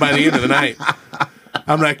I was by the end of the night.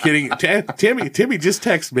 I'm not kidding. Timmy just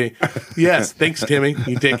texted me. Yes, thanks, Timmy.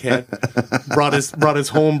 You dickhead. Brought his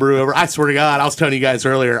homebrew over. I swear to God, I was telling you guys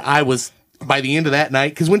earlier. I was by the end of that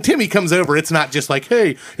night, because when Timmy comes over, it's not just like,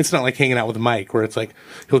 hey, it's not like hanging out with Mike, where it's like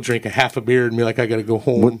he'll drink a half a beer and be like, I got to go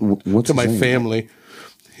home to my family.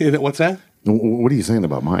 What's that? What are you saying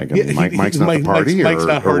about Mike? I mean, Mike's not the party, Mike's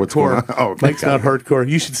not or what's going on? Oh, Mike's not hardcore.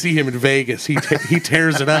 You should see him in Vegas. He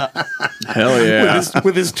tears it up. Hell yeah!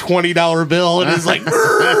 with his $20 bill and is like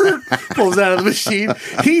pulls out of the machine.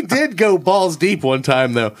 He did go balls deep one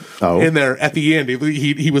time though. In there at the end,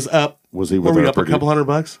 he was up. Was he? Were we up a couple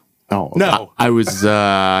 $100? Oh, okay. No. I was,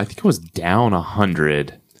 I think I was down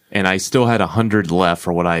 100, and I still had 100 left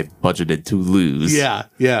for what I budgeted to lose. Yeah.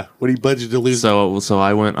 What do you budget to lose? So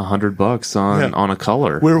I went $100 on a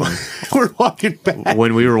color We're walking back.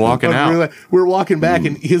 when we were walking out. We're walking back,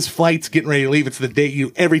 and his flight's getting ready to leave. It's the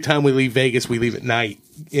day every time we leave Vegas, we leave at night.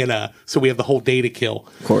 So we have the whole day to kill.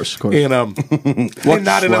 Of course. And and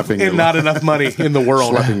not enough money in the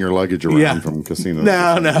world. Schlepping your luggage around Yeah. from casino.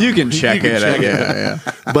 No. You can check it. Yeah.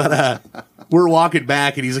 But we're walking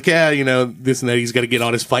back, and he's like, "Yeah, this and that." He's got to get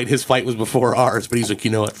on his flight. His flight was before ours, but he's like,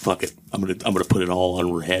 "You know what? Fuck it. I'm gonna put it all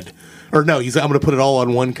on red." Or no, I'm gonna put it all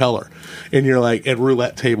on one color. And you're like at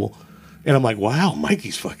roulette table, and I'm like, "Wow,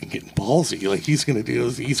 Mikey's fucking getting ballsy. Like he's gonna do.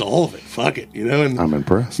 He's all of it. Fuck it, And I'm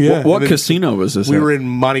impressed. yeah, What and then casino was this? we at? were in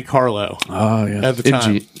Monte Carlo. Oh yeah. At the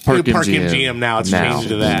time, Park Park MGM. MGM. Now it's Now. changed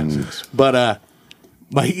to that. But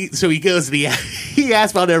so he goes and he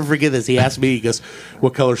asked. I'll never forget this. He asked me. He goes,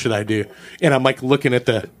 "What color should I do?" And I'm like looking at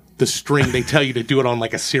the string. They tell you to do it on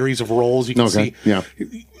like a series of rolls. You can Okay, see. yeah.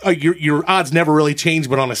 Your odds never really change,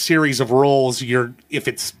 but on a series of rolls, if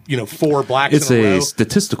it's 4 blacks It's in a row, a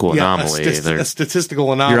statistical anomaly. a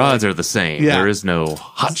statistical anomaly. Your odds are the same. Yeah. There is no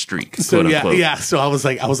hot streak. So quote yeah, unquote. yeah. So I was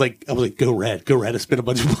like, go red. I spin a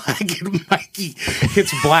bunch of black, and Mikey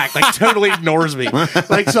hits black, like totally ignores me.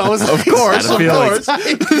 Like so, I was of course.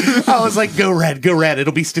 I was like, go red.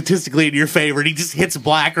 It'll be statistically in your favor. And he just hits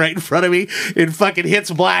black right in front of me, and fucking hits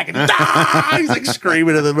black, and he's like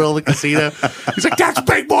screaming in the middle of the casino. He's like, that's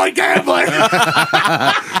big boy gambling.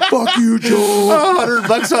 Fuck you, Joel.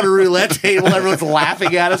 $100 on a roulette table. Everyone's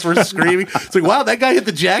laughing at us for screaming. It's like, wow, that guy hit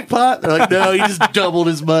the jackpot. They're like, no, he just doubled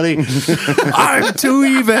his money. I'm too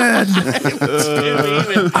even.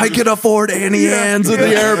 I can afford Annie Ann's at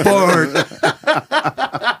the airport.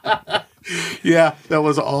 Yeah, that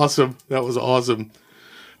was awesome.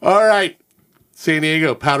 All right. San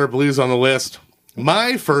Diego, Powder Blues on the list.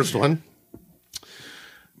 My first one,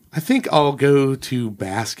 I think I'll go to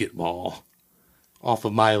basketball off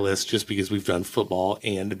of my list just because we've done football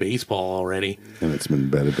and baseball already. And it's been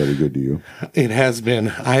very, very good to you. It has been.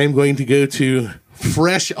 I am going to go to,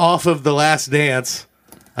 fresh off of The Last Dance,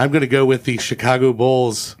 I'm going to go with the Chicago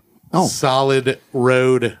Bulls solid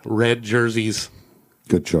road red jerseys.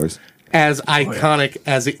 Good choice. As iconic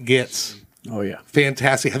as it gets. Oh yeah.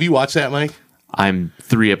 Fantastic. Have you watched that, Mike? I'm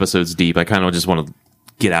 3 episodes deep. I kind of just want to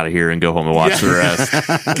get out of here and go home and watch the rest.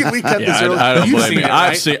 Can we cut Yeah, this early? I don't You've blame seen you. it, I've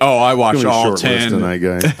right? seen. Oh, I watched Really all short list 10 tonight,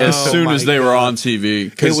 guy. as Oh soon my as they were God. on TV.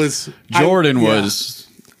 'Cause It was- Jordan yeah. was.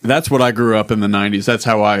 That's what I grew up in the '90s. That's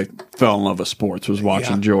how I fell in love with sports. Was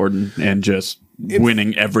watching Yeah. Jordan and just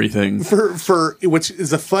winning everything. For which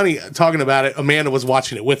is a funny talking about it. Amanda was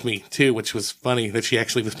watching it with me too, which was funny that she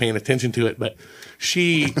actually was paying attention to it. But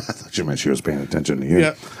she, I thought you meant she was paying attention to you.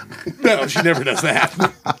 yeah, no, she never does that.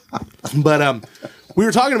 But we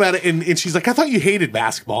were talking about it, and she's like, "I thought you hated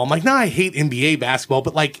basketball." I'm like, "No, I hate NBA basketball."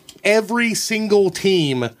 But like every single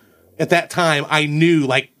team at that time, I knew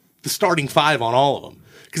like the starting 5 on all of them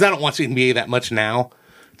because I don't watch NBA that much now.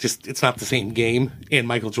 Just it's not the same game, and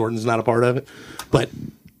Michael Jordan's not a part of it. But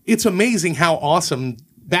it's amazing how awesome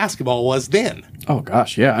basketball was then. Oh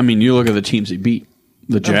gosh, yeah. I mean, you look at the teams he beat: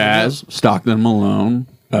 the Jazz, Stockton, Malone,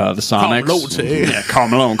 the Sonics. Karl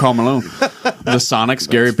Malone. The Sonics,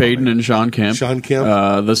 Gary Payton and Sean Kemp.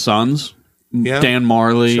 The Suns, Yeah. Dan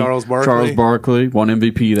Marley, Charles Barkley. won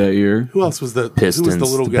MVP that year. Who else was the Pistons, Who was the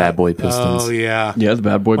little the guy? Bad Boy Pistons. Oh yeah, Yeah, the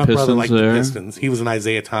Bad Boy my brother Pistons liked there. the Pistons. He was an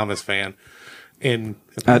Isaiah Thomas fan, and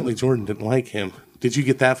apparently Jordan didn't like him. Did you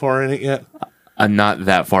get that far in it yet? I'm not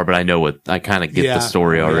that far, but I know what I kind of get Yeah. the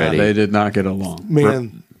story Yeah, already. They did not get along.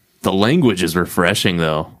 Man, The language is refreshing,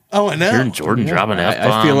 though. oh, I know. Hearing Jordan dropping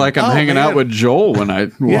F-bomb. I feel like I'm Oh, hanging man. out with Joel when I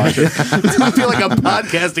watch it. I feel like I'm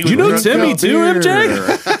podcasting. You know with Timmy too, MJ?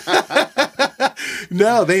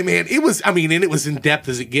 No, it was, and it was in depth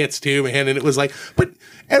as it gets too, man. And it was like, but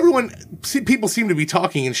people seem to be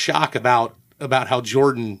talking in shock about how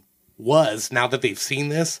Jordan was now that they've seen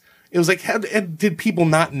this. It was like, how did people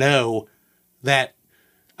not know that?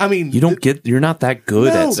 I mean, You're not that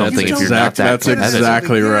good No, at something you if you're don't. not that That's competitive.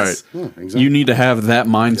 exactly right. Yes. Yeah, exactly. You need to have that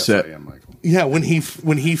Yes, I mindset. am, Michael. Yeah, when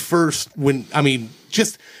he first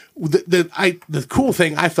just the cool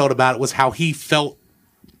thing I felt about it was how he felt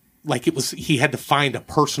like he had to find a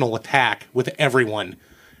personal attack with everyone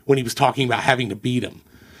when he was talking about having to beat him.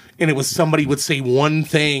 And it was somebody would say one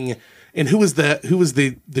thing, and who was the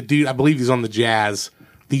dude, I believe he's on the Jazz,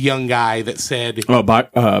 the young guy that said Oh,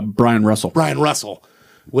 Brian Russell. Brian Russell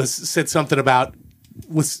said something about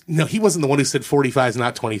he wasn't the one who said 45 is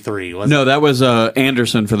not 23, was No, that was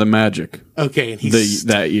Anderson for the Magic it? Okay, and he's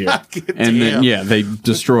that year. Good And then damn. they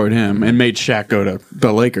destroyed him and made Shaq go to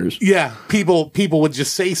the Lakers. Yeah, people would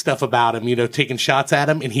just say stuff about him, taking shots at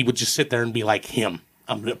him, and he would just sit there and be like, him.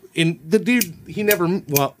 And the dude, he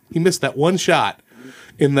missed that one shot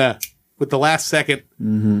with the last second,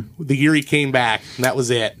 the year he came back, and that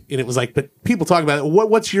was it. And it was like, but people talk about it.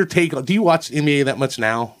 What's your take on? Do you watch NBA that much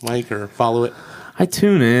now, Mike, or follow it? I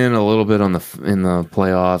tune in a little bit in the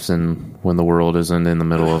playoffs and when the world isn't in the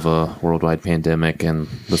middle of a worldwide pandemic and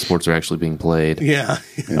the sports are actually being played. Yeah,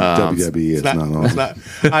 WWE is not on. It's not.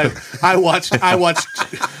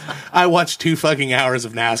 I watched 2 fucking hours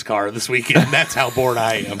of NASCAR this weekend. That's how bored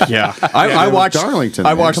I am. Yeah, I watched Darlington, I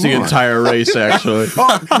man, watched come the on. entire race actually.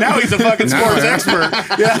 Oh, now he's a fucking sports expert.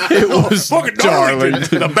 Yeah, It was fucking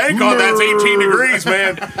Darlington. The bank on that's 18 degrees,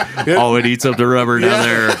 man. Oh, it eats up the rubber down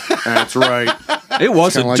there. That's right. It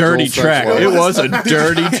was a Kinda like dirty Joel track. Sexton. It was a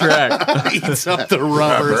dirty track. Eats up the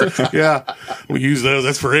rubbers. Yeah, we use those.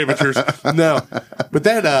 That's for amateurs. No, but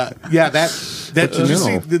that did you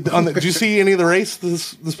see? Did you see any of the race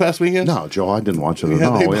this past weekend? No, Joe, I didn't watch it at Yeah,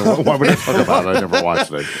 all. they- Why would I talk about it? I never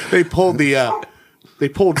watched it. They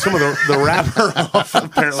pulled some of the wrapper off.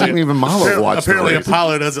 Apparently, Even Malo watched the Apparently, race.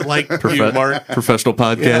 Apollo doesn't like you, Mark. Professional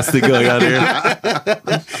podcasting going on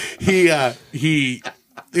here.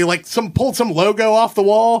 He like pulled some logo off the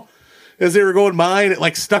wall as they were going by, and it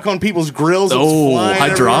like stuck on people's grills. It was Oh, flying high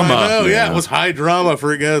everywhere. drama. I know, yeah, Yeah. it was high drama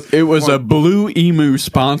for it goes. It was a Blue Emu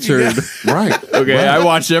sponsored. Right. Okay, Right. I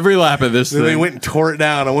watched every lap of this Then thing. they went and tore it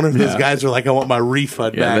down. I wonder if those Yeah. guys are like, I want my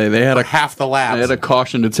refund Yeah, back. they had for a- half the laps. I had a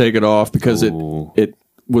caution to take it off because Ooh. it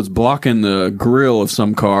was blocking the grill of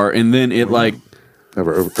some car, and then it like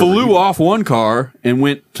flew off one car and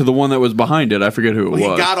went to the one that was behind it. I forget who it He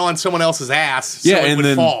was. got on someone else's ass, so yeah, it and would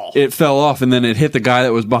then fall. it fell off, and then it hit the guy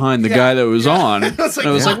that was behind the Yeah, guy that was yeah. on. It was like,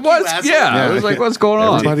 and I was fuck like, you, "What?" asshole. Yeah, I was like, "What's going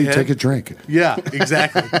on?" Everybody Yeah. take a drink. Yeah,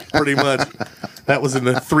 exactly. Pretty much. That was in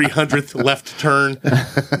the 300th left turn.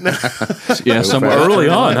 Yeah, somewhere Early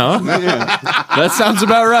on, huh? That sounds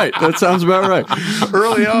about right. That sounds about right.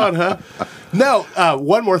 Early on, huh? No.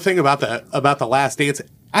 One more thing about the Last Dance.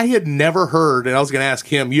 I had never heard, and I was going to ask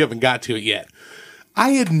him. You haven't got to it yet.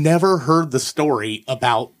 I had never heard the story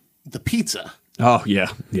about the pizza. Oh yeah,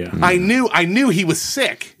 yeah. I knew he was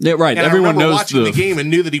sick. Yeah, right. And Everyone I remember knows watching the the- game and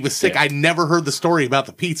knew that he was sick. Yeah. I never heard the story about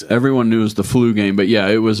the pizza, Everyone knew it was the flu game, but yeah,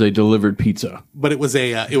 it was a delivered pizza. but it was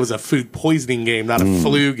a food poisoning game, not a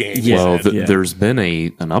flu game. he Well, said. Yeah. there's been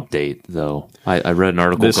an update though. I read an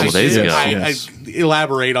article This a couple is- days yes. ago. Yes. I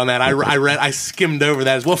elaborate on that. I skimmed over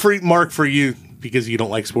that as well. For you because you don't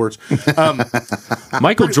like sports.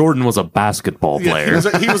 Michael Jordan was a basketball Yeah,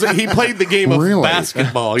 player. he played the game of Really?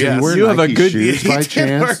 basketball. Did he Yes. wear You have a Nike good- shoes He by did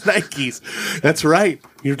chance? wear Nikes. That's right.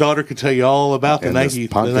 Your daughter could tell you all about the And Nike.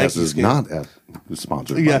 this podcast the Nike is skin. not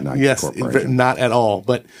sponsored Yeah, by Nike yes, Corporation. not at all.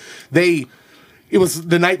 But it was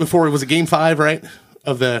the night before. It was a game 5, right?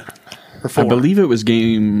 Of the or 4. I believe it was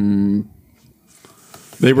game.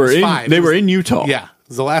 They were was in. 5. They It were was- in Utah. Yeah, it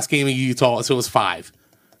was the last game of Utah, so it was 5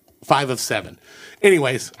 of 7.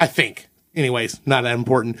 Anyways, I think. Anyways, not that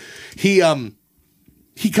important.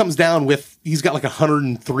 He comes down with he's got like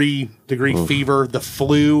 103-degree fever, the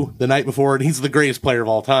flu the night before, and he's the greatest player of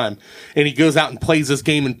all time. And he goes out and plays this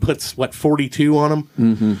game and puts 42 on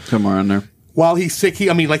him. somewhere on there. While he's sick,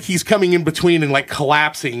 he's coming in between and like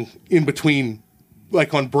collapsing in between,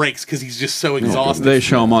 like on breaks because he's just so exhausted. They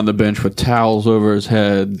show him on the bench with towels over his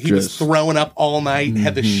head. He was Just throwing up all night,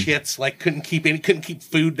 had the shits, like couldn't keep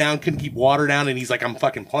food down, couldn't keep water down, and he's like, I'm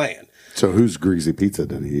fucking playing. So whose greasy pizza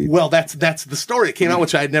did he eat? Well, that's the story that came out,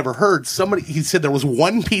 which I had never heard. He said there was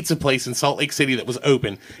one pizza place in Salt Lake City that was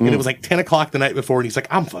open, and it was like 10 o'clock the night before, and he's like,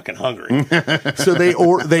 I'm fucking hungry. So they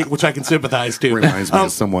which I can sympathize to. Reminds me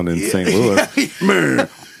of someone in St. Louis. Meh,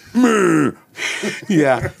 meh.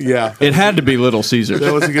 Yeah. it had to be Little Caesars.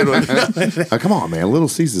 That was a good one. Oh, come on, man. Little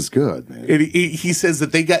Caesar's good, man. And he says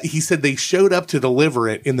that they showed up to deliver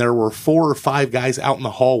it, and there were 4 or 5 guys out in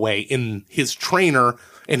the hallway, and his trainer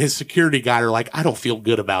and his security guy are like, I don't feel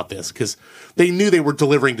good about this, because they knew they were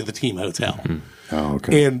delivering to the team hotel. Oh,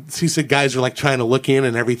 okay. And he said guys are like trying to look in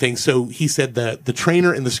and everything. So he said the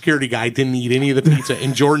trainer and the security guy didn't eat any of the pizza,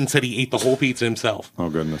 and Jordan said he ate the whole pizza himself. Oh,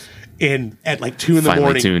 goodness. And at like 2 in the Finely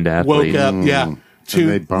morning, tuned woke athlete. up, yeah, And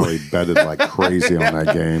they probably betted like crazy on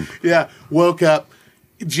that game. yeah, woke up,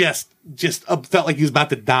 just felt like he was about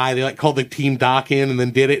to die. They like called the team doc in and then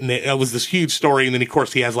did it, and it was this huge story. And then of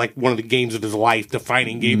course he has like one of the games of his life,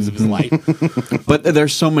 defining games of his life. But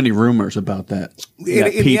there's so many rumors about that. And yeah,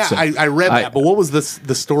 pizza. I read that. But what was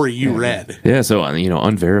the story you read? Yeah, so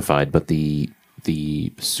unverified, but the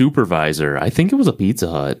the supervisor, I think it was a Pizza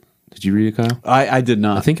Hut. Did you read it, Kyle? I did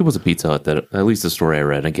not. I think it was a Pizza Hut, that at least the story I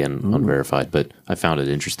read, again, unverified, but I found it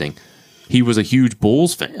interesting. He was a huge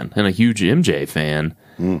Bulls fan and a huge MJ fan.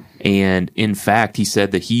 And in fact, he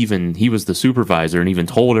said that he was the supervisor and even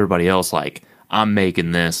told everybody else, like, I'm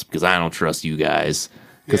making this because I don't trust you guys,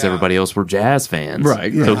 because everybody else were Jazz fans.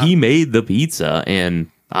 Right. So he made the pizza and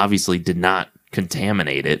obviously did not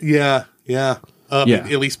contaminate it. Yeah. Yeah.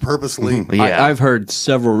 At least purposely. Yeah. I've heard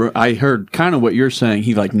several. I heard kind of what you're saying.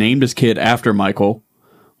 He like named his kid after Michael,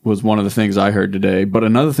 was one of the things I heard today. But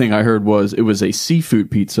another thing I heard was it was a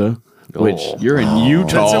seafood pizza. Which you're in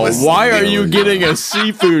Utah. That's a Why are you getting a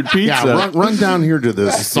seafood pizza? Yeah, run down here to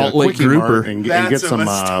this Salt Lake Quickie Mart grouper. and That's get a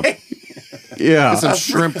some Yeah. some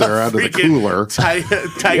shrimp there out of the Freaking cooler.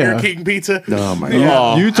 Tiger King pizza. Oh my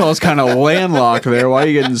god! Utah's kind of landlocked there. Why are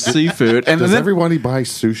you getting seafood? And Does then, everybody buy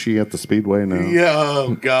sushi at the Speedway now? Yeah,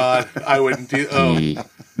 oh God, I wouldn't do. Oh,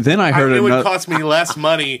 then I heard it would another. cost me less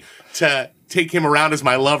money to take him around as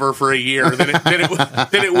my lover for a year than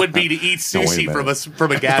it would be to eat wait a sushi minute.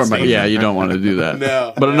 from a gas station. Yeah, you don't want to do that.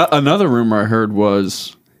 No. But another rumor I heard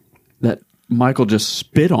was that Michael just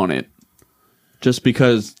spit on it, just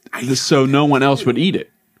because, so no one else would eat it.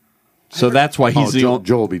 So that's why he's the Joel, only.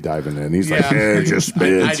 Joel will be diving in. He's like, Yeah. yeah, just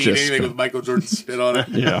spit. I'd eat anything with Michael Jordan spit on it.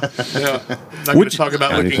 Yeah. No, I'm not going to talk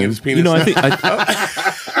about licking his penis. You know, I think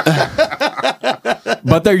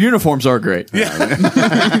But their uniforms are great. No,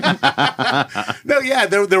 yeah,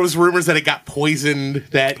 there was rumors that it got poisoned,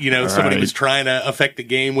 that somebody was trying to affect the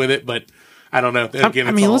game with it, but I don't know. Again,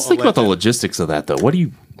 I mean, let's think about the logistics of that, though. What do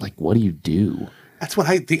you do? That's what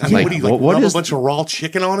I think. I mean, Like, what do you what rub is- a bunch of raw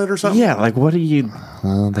chicken on it or something? Yeah, like what do you?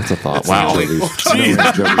 That's a thought. Wow.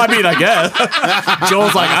 I mean, I guess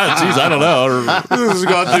Joel's like, geez, I don't know. This has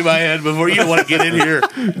gone through my head before. You don't want to get in here.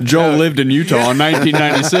 Joel lived in Utah in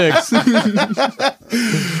 1996.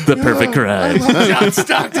 The perfect crime. John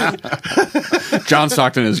Stockton. John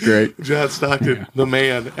Stockton is great. John Stockton, the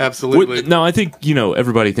man, absolutely. No, I think,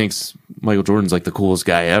 everybody thinks Michael Jordan's like the coolest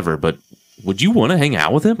guy ever, but would you want to hang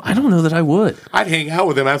out with him? I don't know that I would. I'd hang out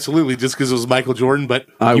with him absolutely just because it was Michael Jordan, but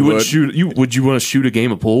I You would. would shoot. Would you want to shoot a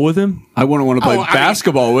game of pool with him? I wouldn't want to play Oh, I mean-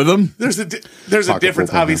 basketball with him. there's a Pocket difference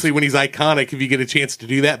football, obviously when he's iconic if you get a chance to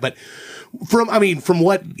do that, but from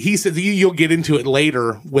what he said, you'll get into it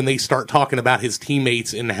later when they start talking about his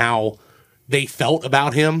teammates and how they felt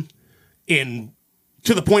about him,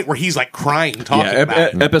 to the point where he's like crying talking Yeah,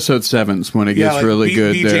 about it. episode 7's when it gets like, really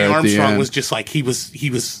good BJ there at the Armstrong end. was just like he was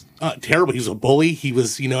terrible. He was a bully. He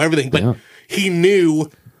was everything, but he knew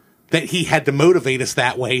that he had to motivate us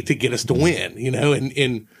that way to get us to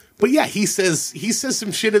win. But yeah, he says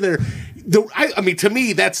some shit in there. I mean, to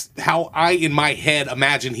me, that's how I in my head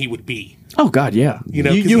imagine he would be. Oh God, yeah. 'Cause You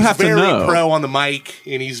he's have to very know. pro on the mic,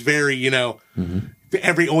 and he's very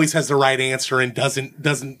always has the right answer and doesn't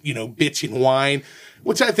bitch and whine,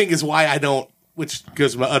 which I think is why I don't. Which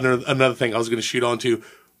goes to another thing I was going to shoot on to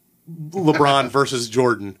LeBron versus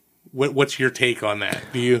Jordan. What's your take on that?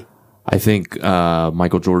 Do you? I think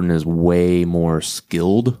Michael Jordan is way more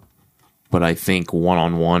skilled, but I think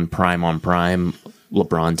one-on-one, prime on prime,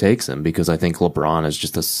 LeBron takes him because I think LeBron is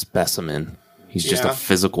just a specimen. He's just Yeah. a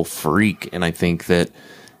physical freak, and I think that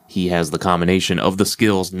he has the combination of the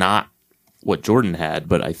skills, not what Jordan had,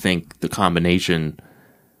 but I think the combination.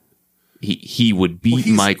 He would beat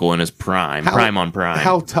he's- Michael in his prime on prime.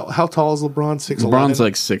 How tall is LeBron? 6'11"? LeBron's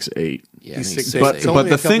like 6'8". Yeah, he's I think 6'8". six, But eight. So- but only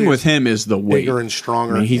the a couple thing years with him is the weight. bigger and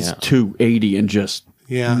stronger. I mean, he's Yeah. 280 and just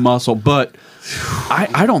Yeah. muscle. But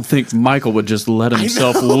I don't think Michael would just let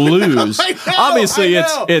himself lose. I know, Obviously, I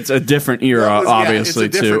know. it's a different era, That was- yeah, obviously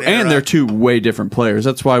it's a too, different era. and they're two way different players.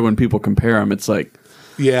 That's why when people compare them, it's like,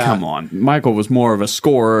 Yeah. come on, Michael was more of a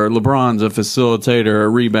scorer. LeBron's a facilitator,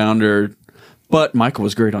 a rebounder. But Michael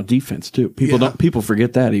was great on defense too. People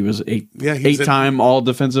forget that he was he was eight-time All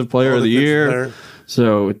Defensive Player of the All-Defensive Year. Player.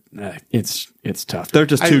 So it's tough. They're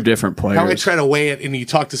just two different players. How I try to weigh it, and you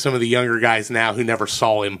talk to some of the younger guys now who never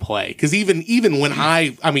saw him play. Because even when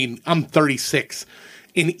I'm 36,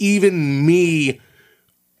 and even me,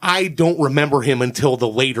 I don't remember him until the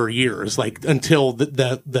later years, like until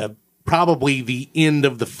the probably the end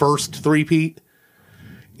of the first three-peat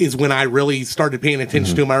is when I really started paying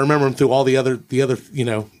attention to him. I remember him through all the other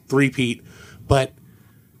three-peat, but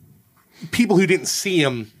people who didn't see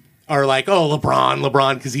him are like, oh,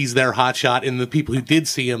 LeBron, because he's their hot shot. And the people who did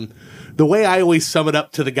see him, the way I always sum it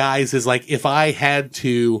up to the guys is like, if I had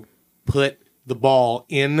to put the ball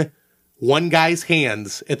in one guy's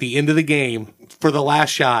hands at the end of the game for the last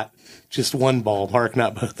shot, just one ball, Mark,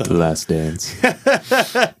 not both of The them. Last Dance.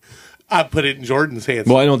 I put it in Jordan's hands.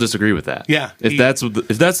 Well, I don't disagree with that. Yeah, If that's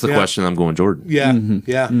the Yeah. question, I'm going Jordan. yeah,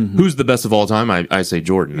 yeah, Who's the best of all time? I say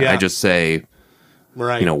Jordan. Yeah. I just say,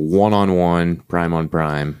 right. one-on-one, prime on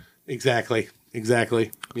prime. Exactly.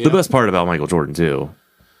 Yeah. The best part about Michael Jordan, too,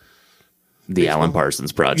 the Alan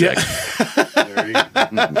Parsons Project.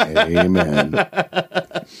 Amen.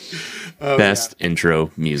 Best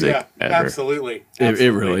intro music Yeah, ever. absolutely. It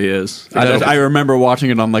really is. I remember watching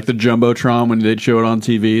it on like the Jumbotron when they'd show it on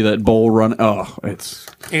TV. That bowl run. Oh, it's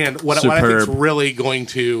And what I think is Superb. really going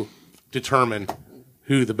to determine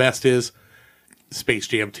who the best is, Space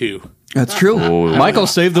Jam 2. that's true. Michael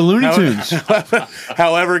saved the Looney Tunes.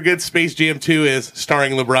 However good Space Jam 2 is,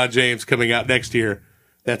 starring LeBron James coming out next year,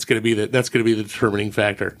 that's going to be the determining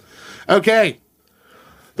factor. Okay.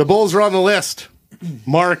 The Bulls are on the list.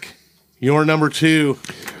 Mark, you're number 2.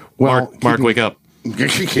 Well, Mark, wake up.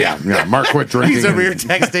 yeah. Mark quit drinking. He's over here and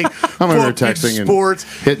texting. I'm over here Focus texting and sports.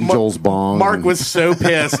 hitting Joel's bong. Mark and- was so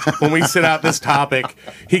pissed when we sent out this topic.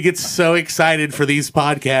 He gets so excited for these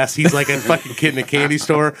podcasts. He's like a fucking kid in a candy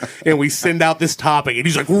store. And we send out this topic. And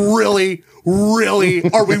he's like, really? Really?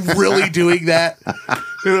 Are we really doing that?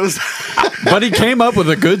 And it was, But he came up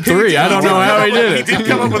with a good 3. I don't know how he did it. He did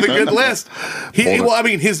come up with a good list. Well, I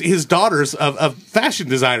mean, his daughter's a fashion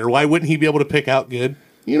designer. Why wouldn't he be able to pick out good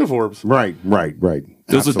uniforms? Right. It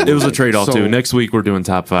was Absolutely. a trade-off, So- too. Next week, we're doing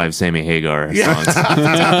top 5 Sammy Hagar Yeah.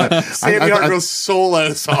 songs. Sammy Hargrove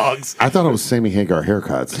solo songs. I thought it was Sammy Hagar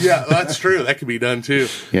haircuts. Yeah, that's true. That could be done too.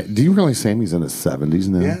 Yeah. Do you realize Sammy's in his 70s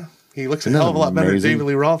now? Yeah. He looks a Isn't that hell of a lot better than amazing? David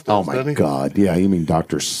Lee Roth does, Oh my doesn't he? God! Yeah, you mean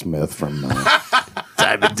Dr. Smith from?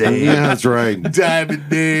 Diamond Dave. Yeah, that's right. Diamond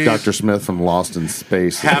Dave. Dr. Smith from Lost in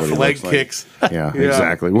Space. is Half what he leg looks like. kicks. Yeah,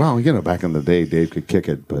 exactly. Well, back in the day, Dave could kick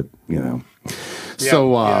it, but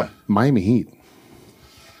So yeah. Miami Heat,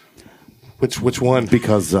 Which one?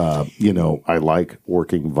 because I like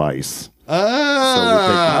working Vice. So we take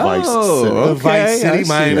the Vice City. The Vice City, I see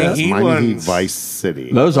Miami that. Yes, Heat Miami Heat ones. Vice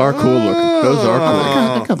City. Those are cool looking. Those are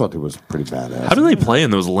cool. I thought it was pretty badass. How do they play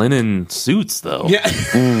in those linen suits, though? Yeah,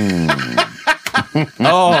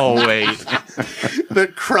 Oh, wait.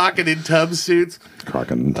 the Crockett and Tubbs suits.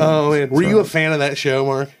 Crockett? Oh man, were you a fan of that show,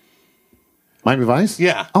 Mark? Miami Vice?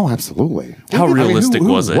 Yeah. Oh, absolutely. How realistic who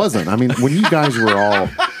was it? Wasn't. I mean, when you guys were all On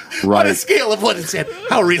a right. scale of 1 to 10,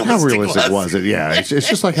 how realistic, How realistic was it? Yeah, it's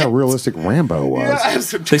just like how realistic Rambo was.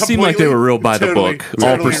 Yeah, They seemed like they were real by the totally, book. totally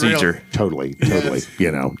All real. procedure. Totally.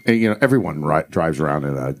 And, everyone drives around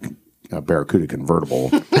in a Barracuda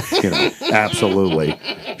convertible. Absolutely.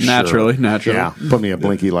 Naturally. Yeah, put me a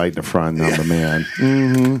blinky light in the front, and I'm the man.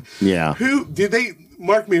 Mm-hmm. Yeah. Who did they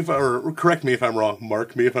mark me or correct me if I'm wrong?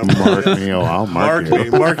 Mark me if I'm Mark wrong. me, I'll mark you.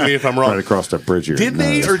 Mark me if I'm wrong. Right across the bridge here. Did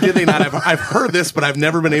they or did they not? I've heard this, but I've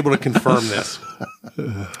never been able to confirm this.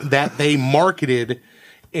 That they marketed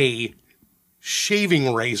a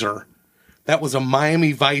shaving razor that was a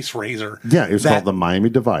Miami Vice razor. Yeah, it was that- called the Miami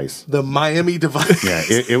Device. the Miami Device. Yeah,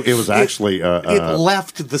 it was actually it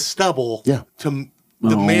left the stubble. Yeah. To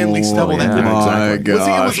the manly stubble that yeah. didn't. My Exactly. It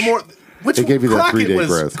gosh. was more. Which It gave you that Crockett 3-day was,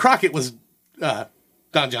 growth. Crockett was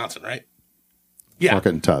Don Johnson, right? Yeah.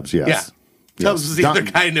 Crockett and Tubbs, yes. Yeah. Tubbs is the Don- other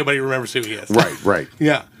guy nobody remembers who he is. Right.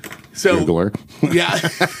 Yeah. So Googler. yeah.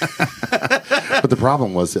 But the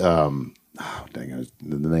problem was, dang it,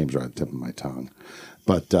 the names are on the tip of my tongue.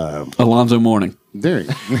 But Alonzo Mourning. there you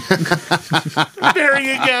There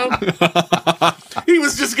you go. He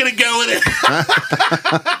was just gonna go with it.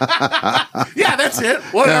 Yeah, that's it.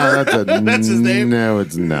 Whatever. That's his name. No,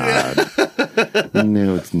 it's not.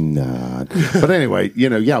 No, it's not. But anyway,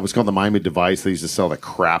 it was called the Miami Device. They used to sell the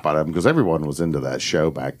crap out of them because everyone was into that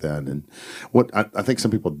show back then. And what I think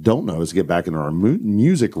some people don't know is to get back into our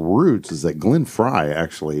music roots is that Glenn Fry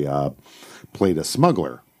actually played a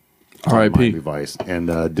smuggler. on R.I.P. Miami Vice and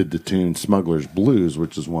did the tune "Smuggler's Blues,"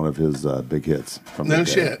 which is one of his big hits. From No the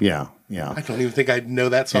day. shit. Yeah. I don't even think I'd know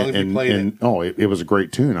that song if you played it. It was a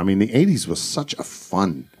great tune. I mean, the '80s was such a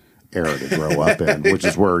fun era to grow up in, which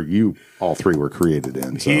is where you all three were created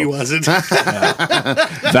in. So. He wasn't.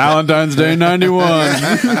 Valentine's Day '91.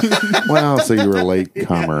 Well, so you were a late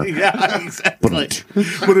comer. Yeah, exactly.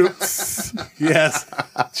 Yes,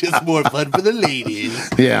 just more fun for the ladies.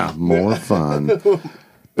 Yeah, more fun.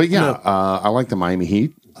 But yeah, I like the Miami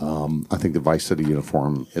Heat. I think the Vice City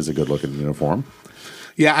uniform is a good looking uniform.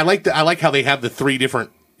 Yeah, I like how they have the 3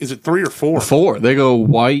 different. Is it 3 or 4? 4. They go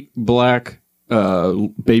white, black,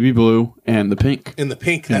 baby blue, and the pink. In the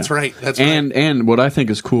pink. That's right. That's right. And what I think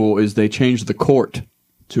is cool is they changed the court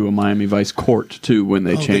to a Miami Vice court too when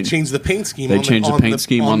they They changed. changed the paint scheme. They changed the paint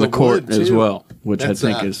scheme on the court wood, as too. well. which I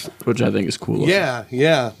think is cool. looking.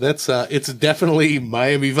 Yeah. That's it's definitely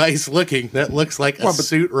Miami Vice looking. That looks like a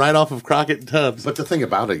suit right off of Crockett and Tubbs. But the thing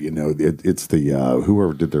about it, it's the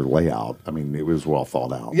whoever did their layout. I mean, it was well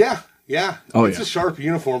thought out. Yeah. Oh, It's a sharp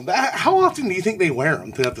uniform. How often do you think they wear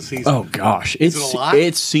them throughout the season? Oh gosh, Is it a lot?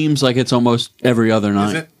 It seems like it's almost every other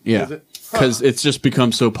night. it? Yeah, Is it? because it's just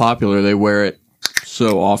become so popular. They wear it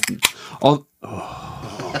so often.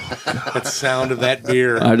 That sound of that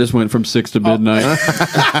beer. I just went from 6 to midnight.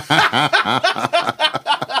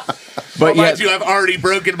 But mind you, I've already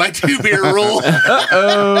broken my 2 beer rule.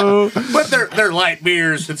 But they're light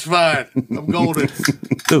beers. It's fine. I'm golden.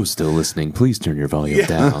 Those still listening, please turn your volume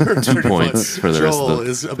down. 2 points for the rest Joel of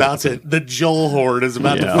the. is about to. The Joel horde is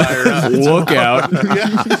about to fire up. Look out!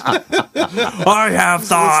 I have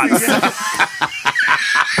thoughts.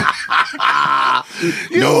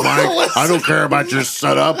 No, Mike, I don't care about your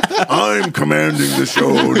setup. I'm commanding the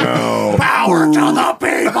show now. Power to the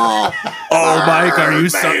people. Oh, Mike, are you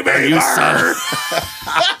son?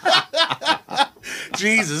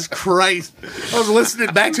 Jesus Christ. I was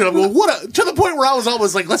listening back to it. I'm going, to the point where I was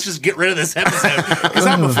almost like, let's just get rid of this episode because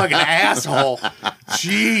I'm a fucking asshole.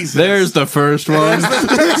 Jesus. There's the first one.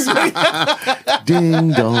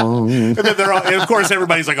 Ding dong. And then and of course,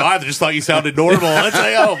 everybody's like, I just thought you sounded normal. Let's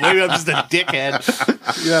say, maybe I'm just a dickhead.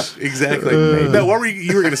 Yeah, exactly. No, what were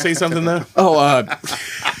you were going to say something, though?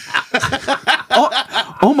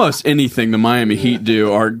 Almost anything the Miami Heat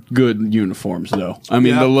do are good uniforms, though. I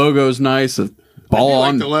mean, the logo's nice. Ball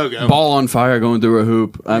like the logo. Ball on fire going through a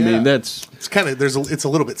hoop. I mean, it's kind of it's a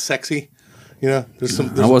little bit sexy. There's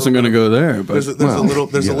I wasn't going to go there, but there's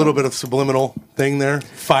a little bit of subliminal thing there.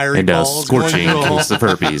 Fiery And a balls, scorching going through a case of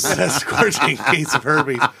herpes. a scorching case of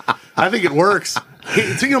herpes. I think it works. So,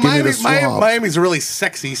 me the swab. Miami's a really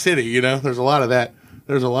sexy city. There's a lot of that.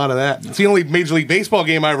 It's the only Major League Baseball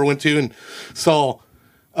game I ever went to and saw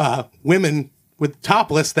women with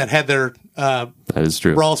topless that had their That is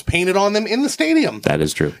true. bras painted on them in the stadium. That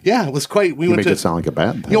is true. Yeah, it was quite. We You went make to. it sound like a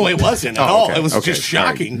bad thing. No, it wasn't at all. okay, It was okay, just sorry.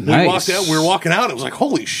 shocking. Nice. We were walking out. It was like,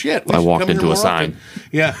 holy shit. we I should walked come here into more a sign. often.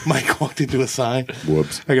 Yeah, Mike walked into a sign.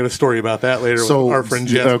 Whoops. I got a story about that later So, with our friend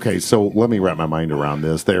Jeff. okay, so let me wrap my mind around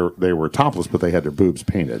this. They were topless, but they had their boobs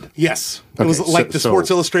painted. Yes. It Okay, was like the so- Sports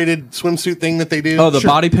Illustrated swimsuit thing that they do. oh, the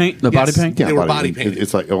body paint, the body Yes. paint. Yeah. They were but body painted.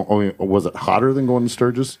 It's like, was it hotter than going to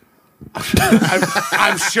Sturgis?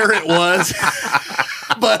 I'm sure it was.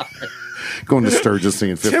 But Going to Sturgis,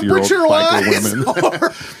 seeing 50-year-old temperature-wise, biker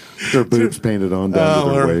women, their boobs painted on down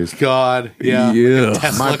to their waist. God. Yeah. Yeah.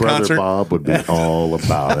 Tesla My brother concert. Bob would be all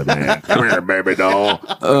about it, man. Come here, baby doll.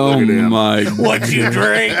 Oh my! What you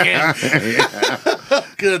drinking?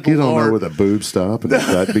 Good You don't know Lord. where the boobs stop and the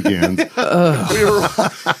gut begins. We were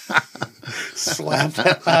slap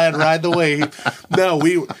that high and ride the wave. No,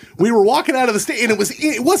 we were walking out of the stadium, and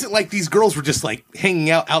it wasn't like these girls were just like hanging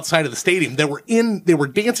out outside of the stadium. They were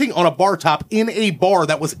dancing on a bar top in a bar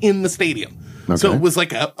that was in the stadium. So Okay. it was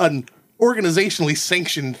like an organizationally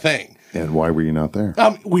sanctioned thing. And why were you not there?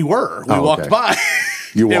 We walked okay. by.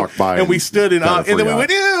 You And- walked by and we stood and got a then we free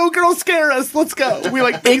went, ew, girls scare us. Let's go. We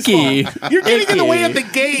like Icky. baseball. You're getting in the way of the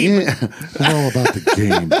game. It's all about the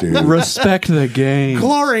game, dude. Respect the game.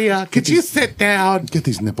 Gloria, could you sit down? Get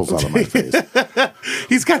these nipples out of my face.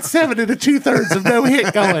 He's got 7 2/3 of no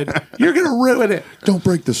hit going. You're going to ruin it. Don't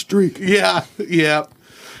break the streak. Yeah.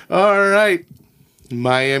 All right.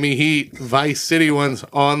 Miami Heat, Vice City ones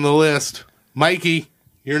on the list. Mikey,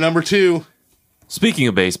 you're number 2. Speaking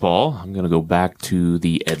of baseball, I'm going to go back to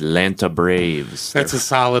the Atlanta Braves. That's a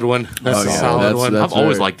solid one. That's Oh, a yeah. solid That's- one. that's- I've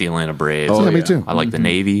always very- liked the Atlanta Braves. Oh, Yeah, me yeah. too. I like the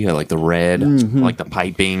navy. I like the red. I like the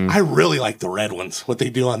piping. I really like the red ones, what they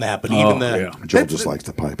do on that. But even the yeah. Joe just likes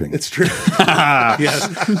the piping. it's true. Yes,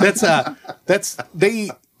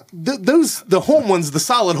 the home ones, the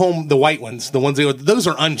solid home, the white ones, the ones those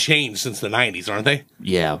are unchanged since the 90s, aren't they?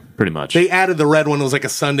 Yeah, pretty much. They added the red one. It was like a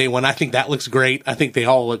Sunday one. I think that looks great. I think they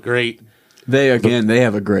all look great. They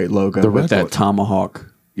have a great logo with red that one. tomahawk.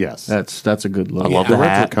 Yes. That's a good I logo. love The the red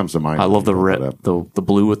hat. one comes to mind I love the when you red, brought that the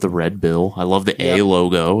blue with the red bill. I love the A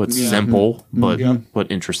logo. It's simple,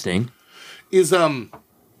 but interesting. Is I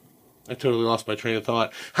totally lost my train of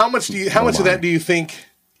thought. How much of that do you think?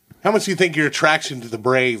 How much do you think your attraction to the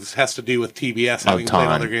Braves has to do with TBS having played all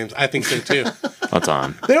ton. their games? I think so too. That's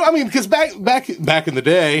on. Because back in the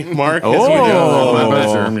day, Mark, as we Oh, know,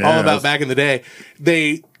 all yes. about back in the day,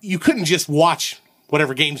 you couldn't just watch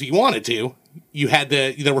whatever games you wanted to. You had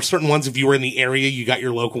there were certain ones if you were in the area, you got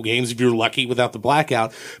your local games if you were lucky without the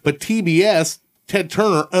blackout. But TBS, Ted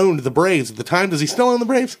Turner owned the Braves at the time. Does he still own the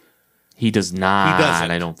Braves? He does not. He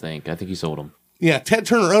doesn't. I don't think. I think he sold them. Yeah, Ted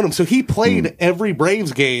Turner owned them. So he played every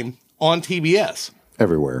Braves game on TBS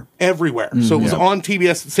everywhere. everywhere. So it was on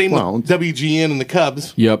TBS. Same Well, with WGN and the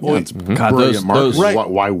Cubs. Yep. Brilliant those, marketing. Right.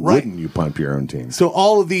 Why wouldn't you pump your own team? So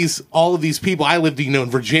all of these people, I lived, in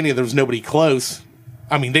Virginia. There was nobody close.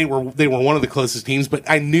 I mean, they were one of the closest teams, but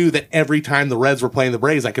I knew that every time the Reds were playing the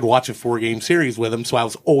Braves, I could watch a 4-game series with them. So I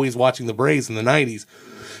was always watching the Braves in the 90s.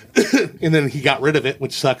 And then he got rid of it,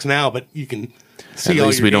 which sucks now, but you can see At all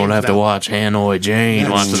least your we don't games have to now. watch Hanoi Jane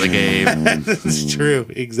watching the game. That's true.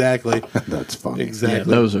 Exactly. That's funny.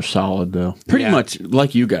 Exactly. Those are solid, though. Pretty Yeah. much,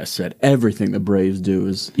 like you guys said, everything the Braves do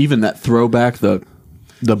is even that throwback, the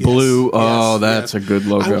blue. Oh, that's a good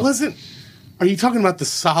logo. I wasn't. Are you talking about the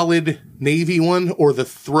solid navy one or the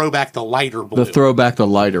throwback, the lighter blue? The throwback, the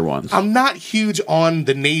lighter ones. I'm not huge on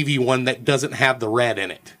the navy one that doesn't have the red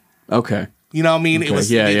in it. Okay. You know what I mean? It Okay,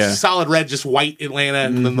 was yeah, it's yeah. solid red, just white Atlanta,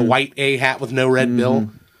 and then the white A hat with no red bill.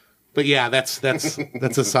 But yeah, that's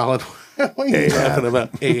a solid. What are you talking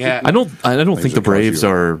about? A hat. I don't think the it Braves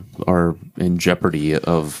cause are in jeopardy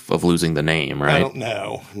of losing the name, I right? don't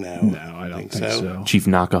know. No, I don't think so. Chief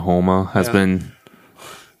Nakahoma has been.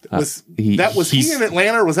 Was he- he he's- in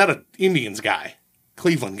Atlanta, or was that an Indians guy,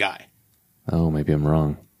 Cleveland guy? Oh, maybe I'm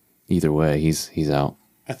wrong. Either way, he's out.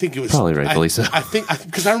 I think it was Probably rightfully so. I think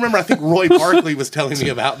because I remember. I think Roy Barkley was telling me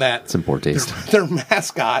about that. It's in poor taste. Their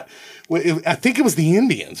mascot. I think it was the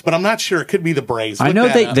Indians, but I'm not sure. It could be the Braves. I Look know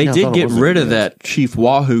that they up. they Yeah, I did thought it get was the rid of Indians. that Chief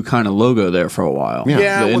Wahoo kind of logo there for a while.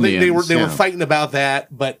 Yeah, The well, they were Indians. fighting about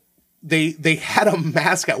that, but they had a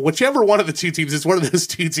mascot. Whichever one of the two teams, it's one of those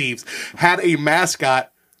two teams, had a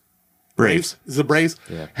mascot. Braves is the Braves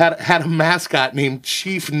had a mascot named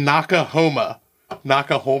Chief Nakahoma.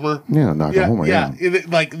 Nakahomer. Yeah, Nakahoma, yeah.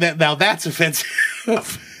 Like that. Now that's offensive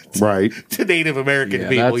Right. to Native American Yeah,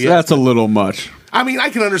 people. that's, yes. that's a little much. I mean, I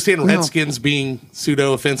can understand Redskins being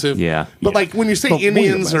pseudo offensive. Yeah. but like when you say But wait a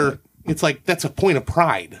Indians minute. it's like that's a point of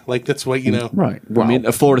pride. Like that's what you know. Right. I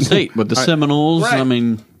mean, Florida State with the Seminoles. Right. I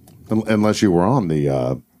mean, Unless you were on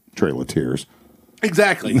the Trail of Tears.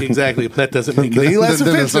 Exactly. But that doesn't make it any less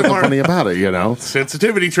Then there's offensive. nothing Mark. funny about it,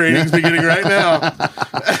 Sensitivity training's beginning right now.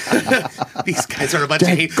 These guys are a bunch of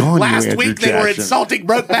hate. Daggone you, Last Andrew week they were Jackson. insulting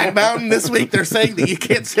Brokeback Mountain. This week they're saying that you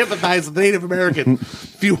can't sympathize with Native American.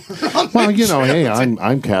 If you were on the Well, trail, hey,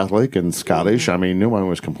 I'm Catholic and Scottish. I mean, no one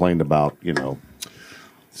was complained about,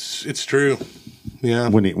 it's true. Yeah,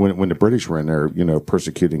 when the British were in there,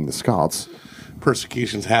 persecuting the Scots.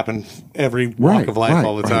 persecutions happen every walk of life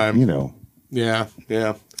all the time. Yeah,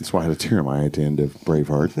 Yeah, that's why I had a tear in my eye at the end of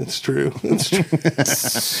Braveheart. it's true. It's true.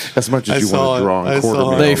 As much as I you saw want it. to draw I and quarter saw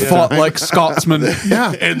me it. they all the fought time. like Scotsmen.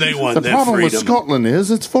 Yeah. And they won The that problem with freedom. Scotland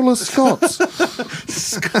is it's full of Scots.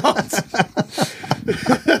 Scots.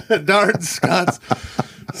 Darn Scots.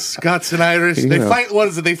 Scots and Irish. They know. fight, what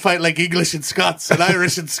is it? They fight like English and Scots and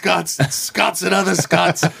Irish and Scots and Scots and other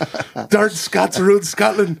Scots. Darn Scots ruined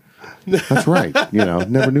Scotland. That's right.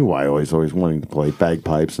 Never knew why I always wanting to play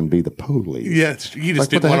bagpipes and be the police. Yeah, you just Like, what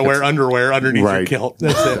didn't the want to heck? wear underwear underneath your Right. kilt.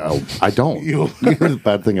 That's it. Oh, I don't. You- The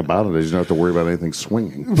bad thing about it is you don't have to worry about anything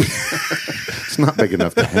swinging. It's not big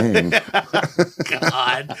enough to hang.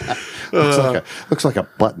 God. Looks like a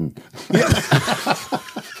button.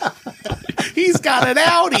 He's got an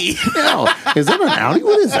Audi. Is that an Audi?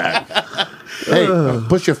 What is that? Hey,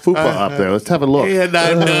 push your fupa up there. Let's have a look. And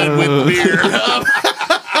I'm done with beer.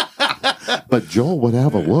 But Joel would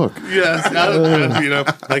have a look. Yes.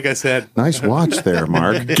 Like I said. Nice watch there,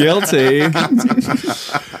 Mark. Guilty.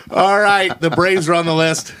 All right. The Braves are on the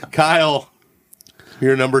list. Kyle,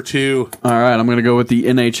 you're number 2. All right, I'm going to go with the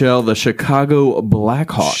NHL, the Chicago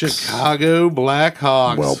Blackhawks. Chicago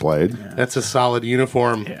Blackhawks. Well played. That's a solid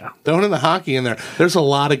uniform. Yeah. Throwing in the hockey in there. There's a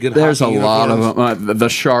lot of good There's a hockey lot uniforms. of them. The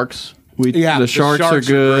Sharks. Yeah, the the Sharks are Sharks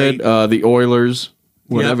are good. great. The Oilers,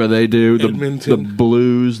 whatever they do. The Edmonton.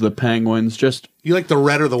 Blues, the Penguins, just You like the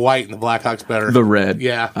red or the white and the Blackhawks better? the red.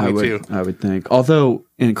 Yeah, I me would, too. I would think. Although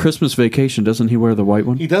in Christmas Vacation, doesn't he wear the white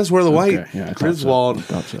one? He does wear the white. Okay, yeah, I thought so. Griswold. I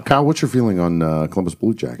thought so. Kyle, what's your feeling on Columbus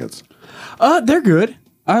Blue Jackets? They're good.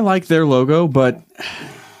 I like their logo, but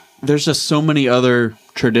there's just so many other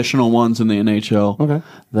traditional ones in the NHL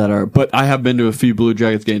that are. But I have been to a few Blue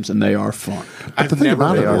Jackets games, and they are fun. I've The thing never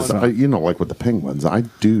about been it to is, one. like with the Penguins, I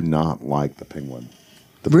do not like the Penguin.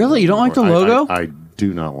 Really? You don't like the logo? I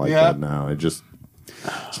do not like Yeah. that now.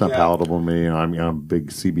 It's not palatable to me. I'm a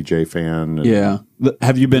big CBJ fan. and- Yeah.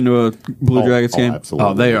 Have you been to a Blue Oh, Jackets game? absolutely.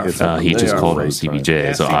 Oh, they are. It's fun. He They just are called him great CBJ,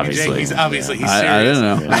 Yeah, so CBJ, obviously. he's serious. I didn't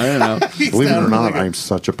know. I didn't know. He's Believe it not or not, really- I'm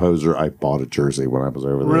such a poser. I bought a jersey when I was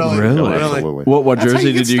over there. Really? Really? Really? Absolutely. What That's how jersey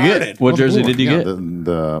you get did you started. get? What jersey did you Yeah,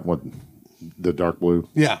 get? The dark blue.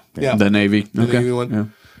 Yeah. Yeah. The Navy. The Okay. Navy one. Yeah.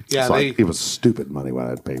 Yeah, It was stupid money what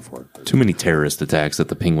I'd pay for it. Too many terrorist attacks at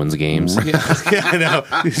the Penguins games. yeah, I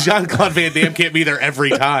know. Jean-Claude Van Damme can't be there every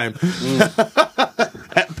time.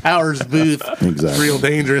 At Powers booth, Exactly. real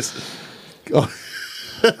dangerous.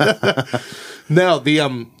 No,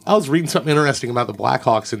 I was reading something interesting about the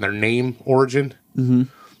Blackhawks and their name origin. Mm-hmm.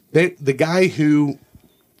 The guy who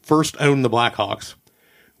first owned the Blackhawks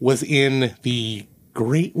was in the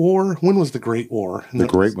Great War. When was the Great War? The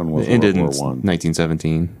great one was It ended in World War One.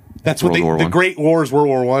 1917. That's what World War the I. Great War is World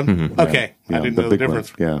War One. Mm-hmm. Okay, Yeah, I didn't know the big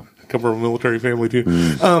difference. one. Yeah. Come from a military family too.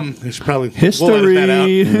 I should probably History. We'll edit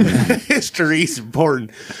that out. History's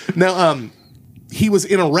important. Now, he was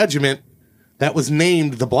in a regiment that was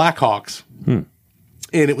named the Blackhawks, and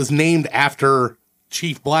it was named after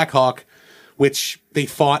Chief Blackhawk, which they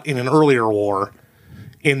fought in an earlier war.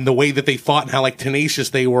 In the way that they fought and how like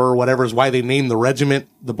tenacious they were, or whatever, is why they named the regiment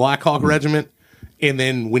the Blackhawk Regiment. And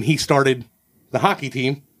then when he started the hockey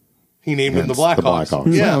team, he named them the Hence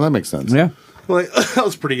Blackhawks. Yeah, that makes sense. Yeah. Like, that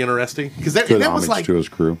was pretty interesting because that, Good and that was homage like, to his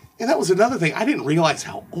crew. and that was another thing. I didn't realize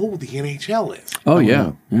how old the NHL is. Oh,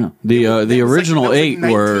 yeah. Yeah. The That was original like 8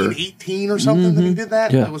 were 1918 or something that he did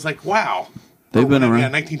that. Yeah. I was like, wow, They've been whatever, around.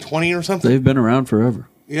 Yeah, 1920 or something. they've been around forever.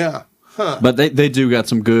 Yeah, But they do got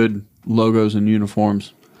some good logos and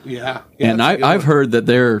uniforms. yeah. And that's a good I've one. heard that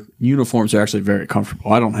their uniforms are actually very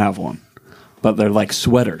comfortable. I don't have one. But they're like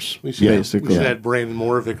sweaters, we should, basically. we should have Brandon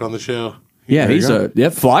Moravik on the show. Yeah, There you he's go.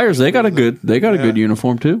 Flyers, they got a good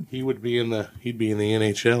uniform too. He would be he'd be in the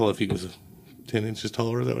NHL if he was 10 inches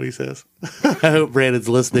taller. Is that what he says? I hope Brandon's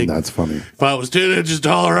listening. That's funny. If I was 10 inches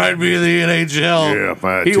taller, I'd be in the NHL. Yeah, if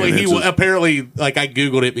I had he 10 he inches. apparently, like, I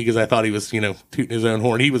Googled it because I thought he was, tooting his own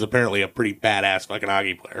horn. He was apparently a pretty badass fucking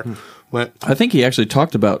hockey player. But I think he actually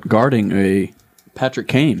talked about guarding a Patrick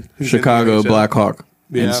Kane, in Chicago the NHL. Blackhawk,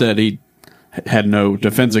 Yeah. and said he had no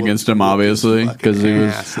defense against him, obviously, because he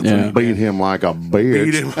ass. was. That's Yeah. Beat him like a bitch.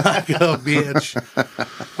 beat him like a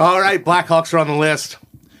bitch. All right, Blackhawks are on the list.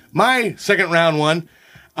 My second round one,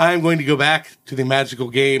 I'm going to go back to the magical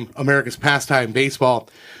game, America's pastime, baseball.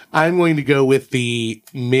 I'm going to go with the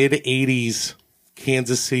mid-'80s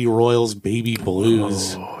Kansas City Royals Baby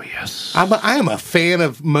Blues. Oh yes. I am a fan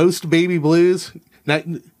of most Baby Blues.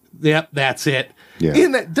 Yep, that's it. Yeah.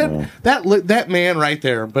 And that man right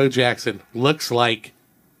there, Bo Jackson, looks like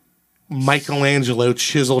Michelangelo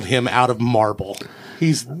chiseled him out of marble.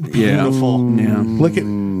 He's beautiful. Yeah. Look at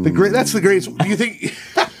the great. That's the greatest. Do you think?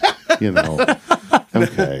 You know.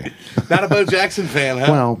 Okay. Not a Bo Jackson fan, huh?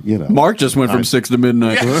 Well, you know. Mark just went from 6 to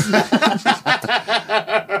midnight.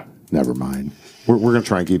 Never mind. We're going to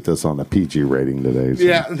try and keep this on a PG rating today.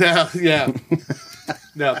 So. Yeah.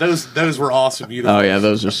 No, those were awesome. Beautiful. Oh yeah,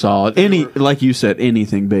 those are solid. Like you said,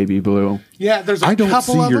 anything baby blue. Yeah, there's a I don't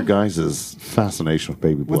couple see of your them. guys' fascination with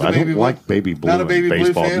baby blue. With the I baby don't blue? like baby blue Not a in baby blue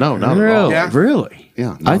baseball. fan? No, not at Really? all. Yeah. Really?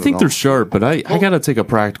 Yeah, not I at think all. they're sharp, but I got to take a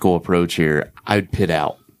practical approach here. I'd pit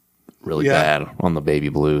out really Yeah. bad on the baby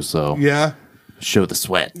blue, so Yeah. show the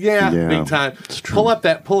sweat. Yeah, Yeah. big time. Pull up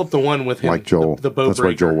the one with him. like Joel. The bow That's why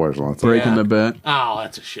breaker. Joel wears lots. Breaking Yeah. the bet. Oh,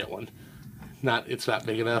 that's a shit one. It's not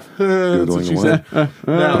big enough. You're That's what doing she what? said.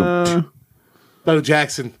 No. Bo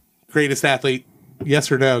Jackson, greatest athlete.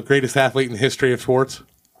 Yes or no? Greatest athlete in the history of sports.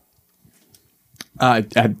 I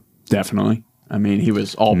definitely. I mean, he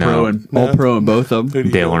was all No. pro and all pro in both of Who them. do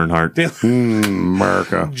you Dale go? Earnhardt.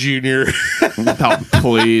 America. Junior. Oh,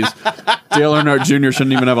 please, Dale Earnhardt Jr.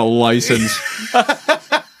 shouldn't even have a license.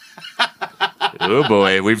 Oh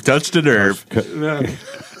boy, we've touched a nerve.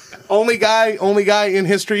 only guy in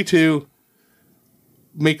history to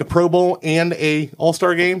make a Pro Bowl and a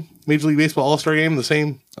All-Star game, Major League Baseball All-Star game, the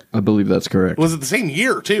same. I believe that's correct. Was it the same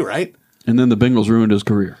year too? Right. And then the Bengals ruined his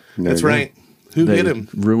career. That's right. Who They hit him?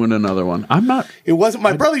 ruined another one. I'm not. It wasn't.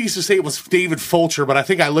 My brother used to say it was David Fulcher, but I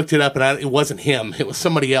think I looked it up and it wasn't him. It was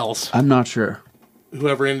somebody else. I'm not sure.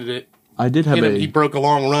 Whoever ended it. I did have Hit him. a. He broke a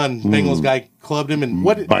long run. Bengals guy clubbed him, and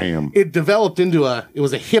Bam. It developed into it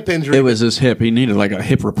was a hip injury. It was his hip. He needed like a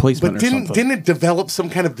hip replacement but or something. didn't it develop some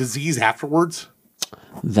kind of disease afterwards?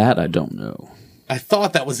 That I don't know. I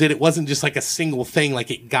thought that was it. It wasn't just like a single thing.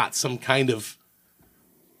 Like it got some kind of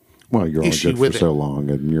Well, you're only issue good for with it. so long,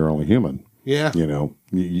 and you're only human. yeah. You know,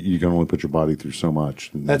 you can only put your body through so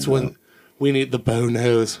much. And, That's when we need the bone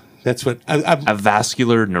hose. That's what I'm. A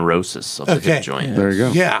vascular neurosis of the Okay. hip joint. There you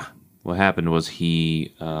go. Yeah, What happened was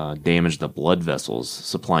he damaged the blood vessels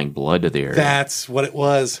supplying blood to the area. that's what it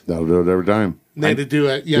was. That'll do it every time. They had to do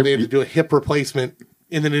they had to do a hip replacement,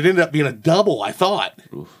 and then it ended up being a double. I thought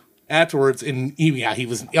afterwards, and he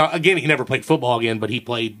was again. He never played football again, but he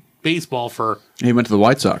played baseball He went to the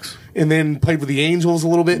White Sox. and then played with the Angels a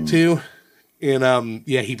little bit too. And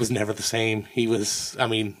yeah, he was never the same. He was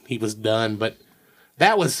done. But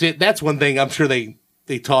that was it. That's one thing I'm sure they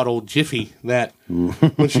taught old Jiffy that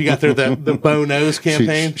when she got there, the Bo Nose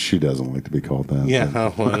campaign. She doesn't like to be called that. Yeah,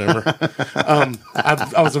 whatever.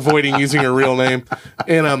 I was avoiding using her real name,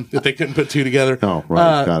 and if they couldn't put two together. Oh,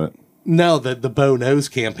 right, got it. No, the Bo Nose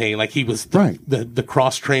campaign, like he was Right. the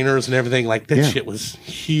cross trainers and everything, like that shit was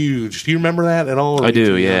huge. Do you remember that at all? I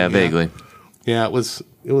do, yeah, vaguely. Yeah, it was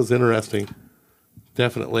interesting.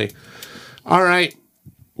 Definitely. All right,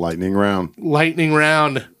 Lightning round. lightning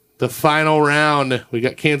round, the final round. We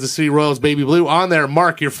got Kansas City Royals Baby Blue on there.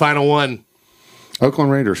 Mark, your final one.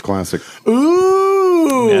 Oakland Raiders classic.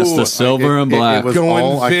 Ooh, Yes, the silver and black. It was Going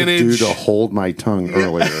all I could do vintage. to hold my tongue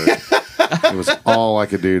earlier. It was all I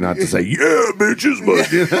could do not to say, yeah, bitches, but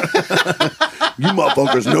you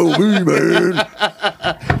motherfuckers know me, man.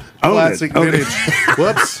 classic vintage.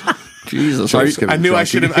 Whoops. Jesus. Just kidding, I knew I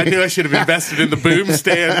should Junkie. have invested in the boom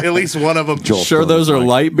stand, at least one of them. Joel Sure, Stone those is are Mike.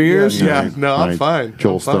 light beers? Yeah, no, I'm Right. fine.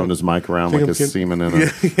 Joel I'm fine. stoned his mic around Think like I'm a kidding. semen in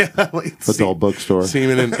a Like adult bookstore.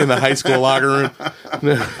 semen in the high school locker room.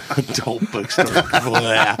 Adult bookstore.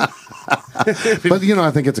 Blah. But,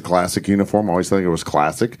 I think it's a classic uniform. I always think it was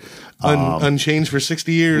classic. Unchanged for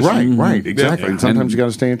 60 years. Right, exactly. Yeah. And sometimes you got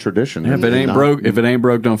to stay in tradition. If it ain't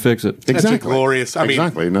broke, don't fix it. That's Exactly. glorious. I mean,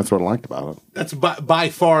 Exactly, and that's what I liked about it. that's by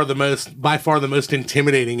far the most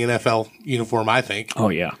intimidating NFL uniform, I think. Oh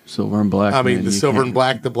yeah, silver and black. I mean, man, the you silver can't- and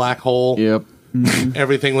black, the black hole, Yep.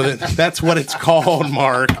 everything with it. That's what it's called,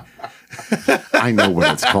 Mark. I know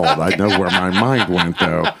what it's called. I know where my mind went,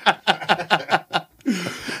 though.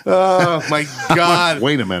 Oh my God!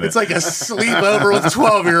 Wait a minute. It's like a sleepover with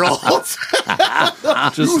 12-year-olds.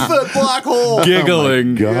 Who's that black hole?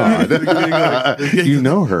 Giggling. God. You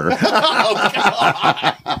know her.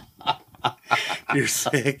 You're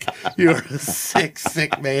sick. You're a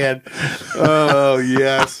sick man. Oh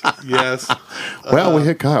yes. Well, we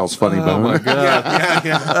hit Kyle's funny bone.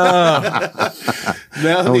 Yeah.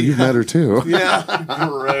 Now Oh, you've met her, too. yeah.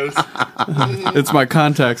 Gross. It's my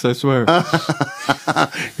contacts, I swear.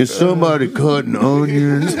 Is somebody cutting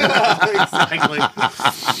onions? Exactly.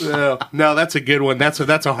 No, that's a good one. That's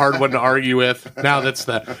a hard one to argue with. Now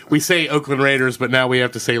we say Oakland Raiders, but now we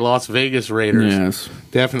have to say Las Vegas Raiders. Yes.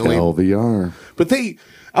 Definitely. LVR. But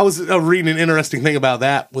I was reading an interesting thing about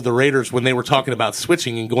that with the Raiders when they were talking about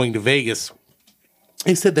switching and going to Vegas.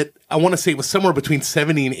 They said that I want to say it was somewhere between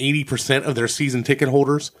 70 and 80% of their season ticket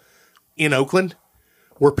holders in Oakland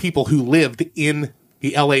were people who lived in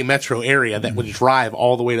the LA metro area that would drive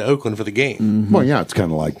all the way to Oakland for the game. Well, yeah, it's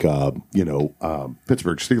kind of like,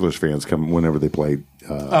 Pittsburgh Steelers fans come whenever they play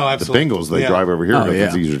the absolutely. Bengals. They Yeah. drive over here because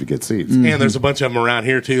it's yeah. easier to get seats. And there's a bunch of them around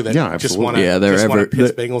here too that Yeah, just absolutely. want to Yeah, they're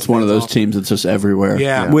piss Bengals. It's one of fans those off. teams that's just everywhere.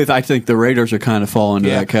 Yeah. With I think the Raiders are kind of fall into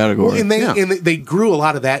that category. Well, and they grew a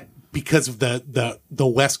lot of that because of the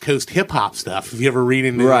West Coast hip hop stuff. Have you ever read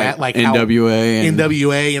into Right. that? Like how NWA and-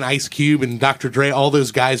 NWA and Ice Cube and Dr. Dre, all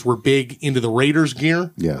those guys were big into the Raiders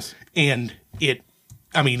gear. Yes. And it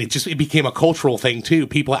became a cultural thing too.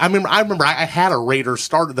 People, I remember I had a Raiders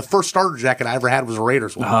starter. The first starter jacket I ever had was a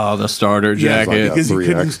Raiders one. Oh, the starter Yeah, jacket. because you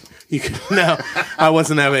 3X. couldn't. No, I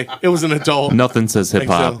wasn't that big. It was an adult. Nothing says hip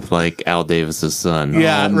hop so. like Al Davis's son.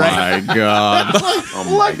 Yeah, Oh right. my God.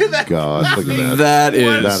 Look at that. God, look at that. That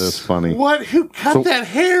is. That is funny. What? Who cut So- that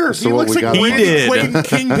hair? so He what looks we like got- Randy He did. Quaid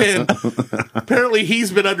Kingpin. Apparently,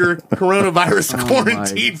 he's been under coronavirus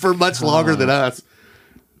quarantine for much longer than us.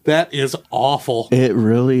 That is awful. It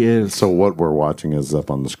really is. So what we're watching is up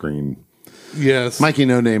on the screen. Yes. Mikey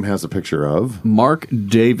No Name has a picture of. Mark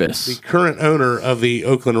Davis. Current owner of the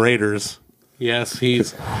Oakland Raiders. Yes,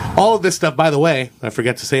 he's all of this stuff. By the way, I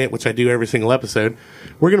forgot to say it, which I do every single episode.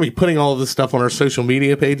 We're going to be putting all of this stuff on our social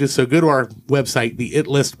media pages. So go to our website,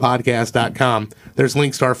 theitlistpodcast.com. There's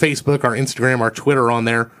links to our Facebook, our Instagram, our Twitter on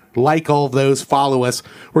there. Like all of those, follow us.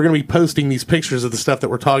 We're going to be posting these pictures of the stuff that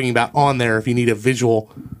we're talking about on there if you need a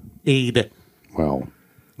visual aid. Well,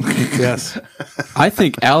 Yes. I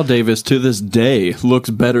think Al Davis to this day looks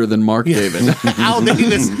better than Mark Davis. Al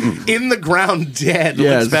Davis in the ground dead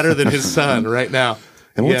Yes. looks better than his son right now.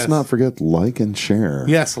 and let's Yes. not forget like and share.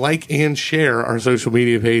 Yes, like and share our social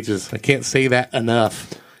media pages. I can't say that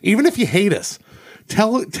enough. Even if you hate us,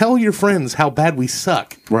 tell your friends how bad we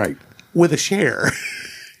suck Right. with a share.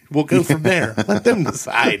 We'll go from there. Let them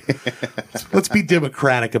decide. Let's be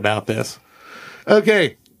democratic about this.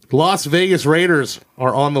 Okay, Las Vegas Raiders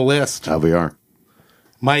are on the list. LVR.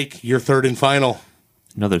 Mike, your third and final.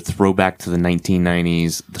 Another throwback to the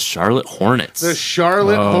 1990s, the Charlotte Hornets. The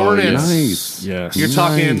Charlotte Hornets. Nice. Yes. You're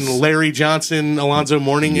talking Larry Johnson, Alonzo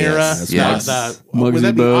Mourning era. Yes. Would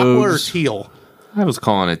that be aqua or Bogues. teal? I was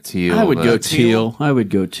calling it teal. I would but- go teal. I would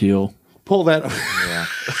go teal. Pull that.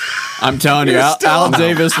 I'm telling you, Al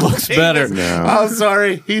Davis looks better. No. I'm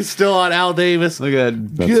sorry. He's still on Al Davis. Look at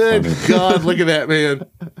that. That's Good funny. God, look at that man.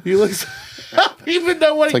 He looks. Even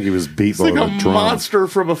though what It's like he was beat he's like by a a drum. monster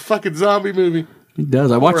from a fucking zombie movie. He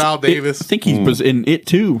does. I watched Al Davis. I think he was in It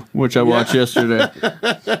Too, which I watched yesterday.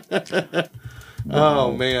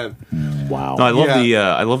 Oh man. Wow. No,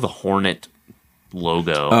 Yeah. I love the Hornet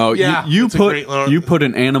logo. Oh, Yeah, you that's a great look. put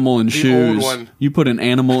an animal in old shoes. one. You put an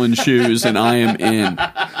animal in shoes, and I am in.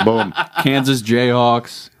 Boom. Kansas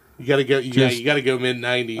Jayhawks. You gotta go. Yeah, Just- you gotta go mid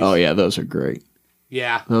 '90s. Oh yeah, those are great.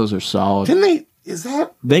 Yeah. Those are solid. Didn't they? Is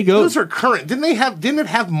that? They go. Those are current. Didn't they have? Didn't it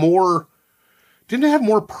have more? Didn't it have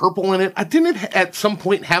more purple in it? Didn't it at some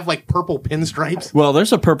point have like purple pinstripes? Well,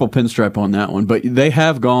 there's a purple pinstripe on that one, but they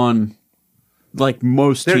have gone like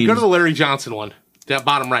most There, teams. go to the Larry Johnson one. That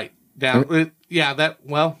bottom right. Down. Yeah. That.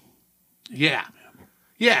 Well. Yeah.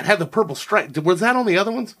 Yeah. It had the purple stripe. Was that on the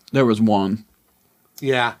other ones? There was one.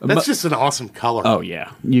 Yeah. That's But- just an awesome color. Oh yeah,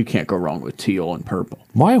 you can't go wrong with teal and purple.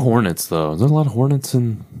 Why Hornets though? Is there a lot of Hornets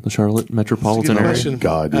in the Charlotte metropolitan Good area? question.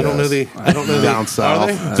 God, I don't know yes. I don't know Down Are south.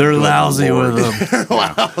 they? They're lousy with them.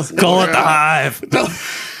 Call it the Hive.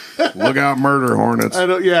 Look out, murder hornets. I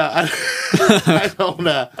don't. Yeah, I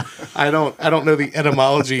don't know the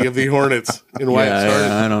etymology of the Hornets and why it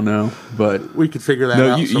started. I don't know, but We could figure that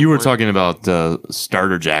No, out. you were talking about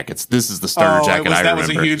starter jackets. This is the starter jacket I that remember.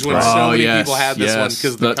 was a huge one. Right. So many people had this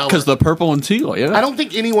one because the purple and teal. Yeah, I don't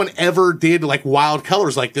think anyone ever did like wild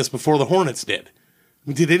colors like this before the Hornets did.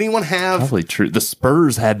 Did anyone have? Probably true. The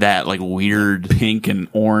Spurs had that like weird pink and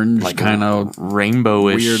orange like kind of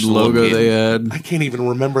rainbowish weird logo looking they had. I can't even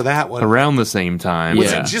remember that one. around the same time.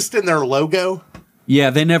 Was Yeah. it just in their logo? Yeah,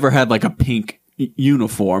 they never had like a pink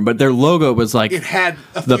uniform, but their logo was like It had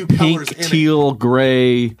a the few pink, colors in it. teal,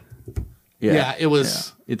 gray. Yeah, it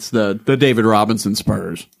was. It's the David Robinson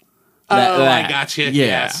Spurs. Oh, That- I got you. Yeah.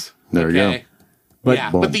 Yes. There you go. But-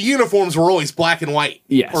 yeah, Boom. but the uniforms were always black and white.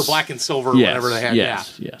 Yes. Or black and silver, or Yes, whatever they had.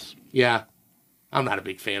 yes, Yeah. yes. Yeah. I'm not a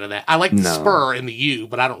big fan of that. I like the No. spur and the U,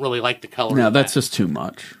 but I don't really like the color. No, of that's that. just too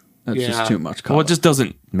much. That's Yeah. just too much color. Well, it just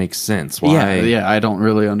doesn't make sense. Why? yeah, I don't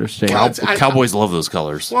really understand. Well, I- Cowboys love those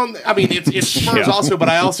colors. Well, I mean, it's Spurs also, but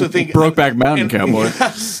I also think Brokeback Mountain Cowboy.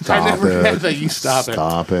 I never had the. You stop it.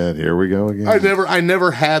 Stop it. Here we go again. I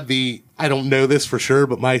never had the. I don't know this for sure,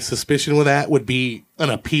 but my suspicion with that would be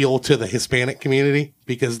an appeal to the Hispanic community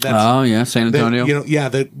because that's. Oh yeah, San that, Antonio. you know, yeah,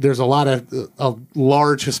 there's a lot of a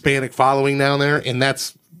large Hispanic following down there, and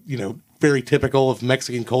that's very typical of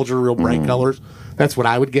Mexican culture, real bright colors. That's what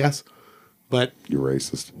I would guess. But You're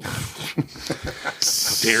racist.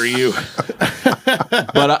 how dare you?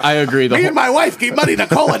 but I agree. Me and my wife gave money to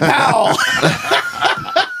Colin Powell.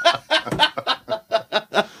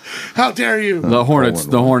 How dare you? The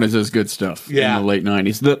Hornets is good stuff. Yeah. In the late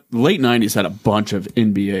 '90s. The late '90s had a bunch of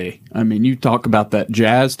NBA. I mean, you talk about that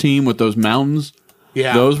Jazz team with those mountains.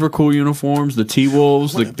 Yeah. Those were cool uniforms. The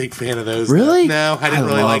T-Wolves. I wasn't a big fan of those. Really? No, I didn't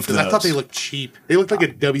really like loved those. I thought those. they looked cheap. They looked like a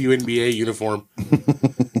WNBA uniform.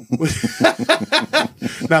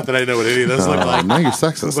 Not that I know what any of those look like. Now you're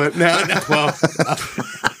sexist. But no,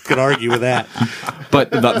 well, could argue with that.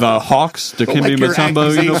 But the Hawks, the Don't Kimby like your Mutombo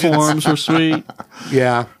accusations. uniforms were sweet.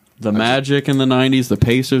 Yeah. The Magic in the '90s, the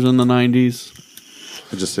Pacers in the '90s.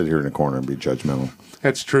 I just sit here in a corner and be judgmental.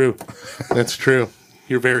 That's true. That's true.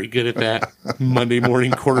 You're very good at that. Monday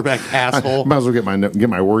morning quarterback asshole. Might as well get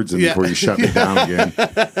my words in Yeah. before you shut me down again.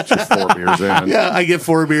 Just 4 beers in. Yeah, I get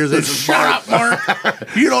 4 beers. They say, shut up, Mark.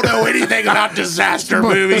 You don't know anything about disaster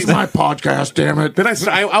movies. It's my podcast, damn it. Then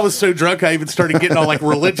I was so drunk I even started getting all like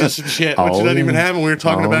religious and shit, which Oh, doesn't even yeah. happen. We were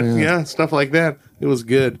talking Oh, about yeah. stuff like that. It was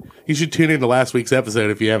good. You should tune into last week's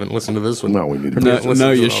episode if you haven't listened to this one. No, we need to. No, listen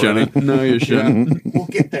no to you it already. shouldn't. No, you shouldn't. We'll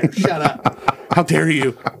get there. Shut up. How dare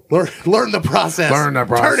you? Learn the process. Learn the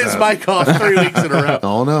Turn his process. mic off 3 weeks in a row.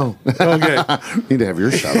 Oh, no. Okay. Need to have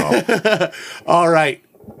your shut off. All right.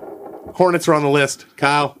 Hornets are on the list.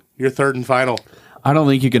 Kyle, you're third and final. I don't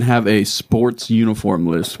think you can have a sports uniform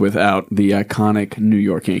list without the iconic New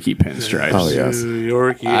York Yankee pinstripes. Oh, yes. New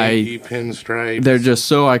York Yankee pinstripe. They're just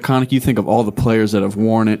so iconic. You think of all the players that have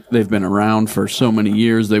worn it. They've been around for so many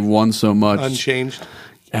years. They've won so much. Unchanged.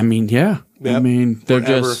 I mean, yeah. I Yep. mean, they're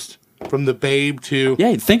Forever. just... From the Babe to...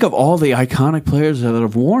 Yeah, think of all the iconic players that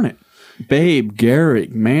have worn it. Babe, Garrick,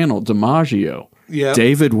 Mantle, DiMaggio, Yeah.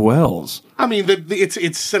 David Wells. I mean,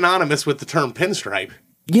 it's synonymous with the term pinstripe.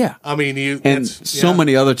 Yeah. I mean, And so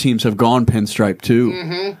many other teams have gone pinstripe too.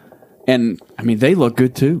 Mm-hmm. And, I mean, they look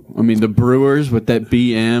good too. I mean, the Brewers with that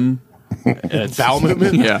BM. Bowel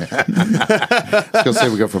movement. Yeah. I was going to say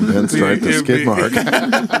we go from pinstripe to skid mark.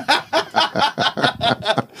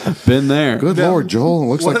 Been there. Good Lord, Joel. It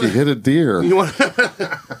looks like you hit a deer. You want?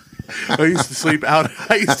 I used to sleep out.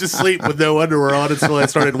 I used to sleep with no underwear on until I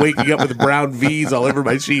started waking up with brown V's all over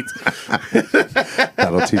my sheets.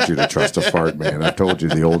 That'll teach you to trust a fart, man. I told you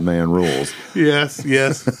the old man rules. Yes,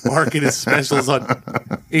 yes. Mark and his specials on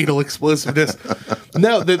anal explosiveness.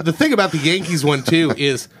 No, the thing about the Yankees one too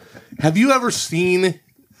is, have you ever seen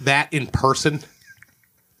that in person?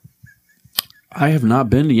 I have not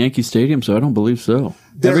been to Yankee Stadium, so I don't believe so.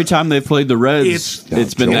 Every time they've played the Reds,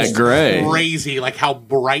 it's been that gray. Crazy, like how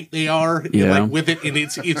bright they are. Yeah. Like with it, and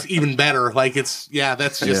it's even better. Like that's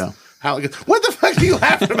just how it goes. What the fuck are you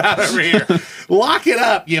laughing about over here? Lock it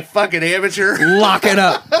up, you fucking amateur. Lock it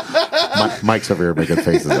up. Mike's over here making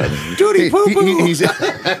faces at me. Duty poo poo.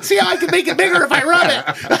 See how I can make it bigger if I rub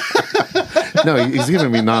it. No, he's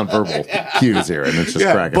giving me nonverbal cues here, and it's just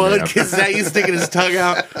cracking me Bud, up. is that you sticking his tongue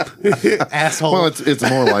out? Asshole. Well, it's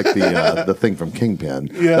more like the thing from Kingpin.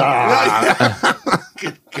 Yeah.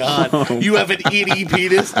 Good God. You have an itty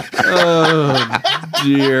penis.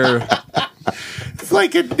 Dear. It's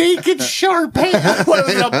like a naked Sharpei. What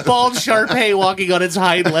is it, a bald Sharpei walking on its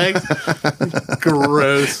hind legs?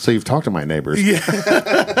 Gross. So you've talked to my neighbors. Yeah.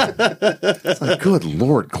 It's like, good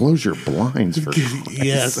Lord, close your blinds for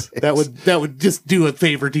Yes. That would just do a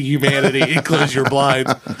favor to humanity and close your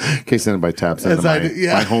blinds. in case anybody taps into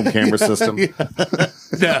my home camera system.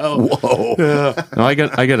 No. Whoa. No, I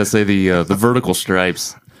got to say the vertical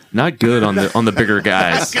stripes, not good on the bigger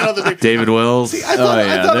guys. Get on the big- David Wells. I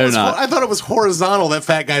thought they're not. I thought it was horizontal that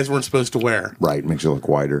fat guys weren't supposed to wear. Right, makes you look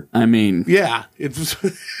wider. I mean, Yeah, it was,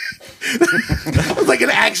 it was like an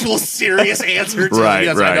actual serious answer to Right,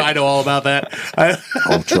 yes, right. I know all about that.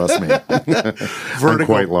 Oh, trust me. I'm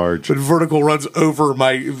quite large. But vertical runs over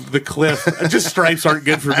the cliff. Just stripes aren't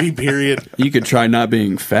good for me. Period. you could try not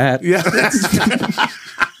being fat. Yeah,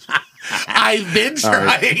 I've been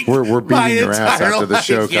trying. We're beating my your ass entire after the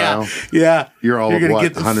show, life. Yeah. Kyle. Yeah, You're all of gonna what,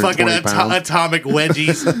 get the 120 fucking pounds? atomic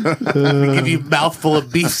wedgies. Give you a mouthful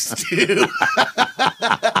of beef stew.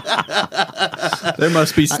 There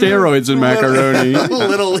must be steroids in macaroni.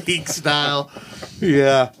 Little league style.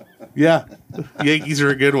 Yeah. Yeah. Yankees are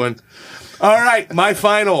a good one. All right. My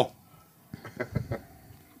final.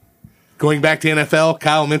 Going back to NFL,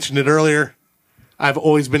 Kyle mentioned it earlier. I've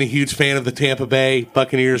always been a huge fan of the Tampa Bay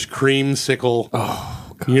Buccaneers creamsicle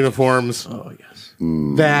uniforms. Oh, yes.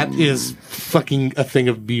 That is fucking a thing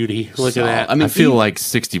of beauty. Look at that. I mean, I feel like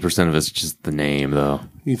 60% of it's just the name, though.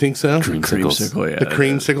 You think so? Creamsicles. creamsicle, yeah. The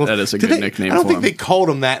creamsicles. That is a Did good they- nickname I don't for think them. they called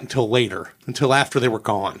them that until later, until after they were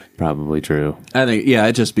gone. Probably true. I think, yeah,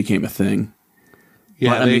 it just became a thing.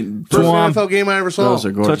 Yeah, Well, I mean, first Twom. NFL game I ever saw. Those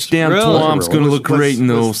are gorgeous. Touchdown, Really? Twom's going to look great in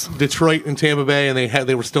was those. Detroit and Tampa Bay, and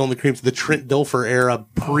they were still in the creams. The Trent Dilfer era,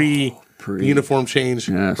 pre uniform change,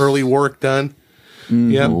 Yes. early work done.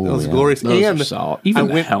 Yeah, that was glorious. Those and are solid. Even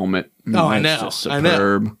the helmet. Oh, I that's know. just I know.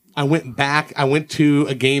 superb. I went back. I went to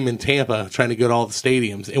a game in Tampa, trying to go to all the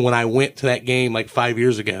stadiums. And when I went to that game like 5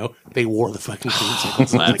 years ago, they wore the fucking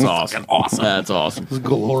creamsicles. That's awesome. That's awesome. It was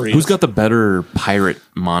glorious. Who's got the better pirate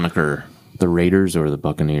moniker, the Raiders or the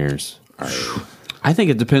Buccaneers? I think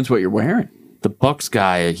it depends what you're wearing. The Bucks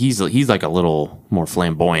guy, he's like a little more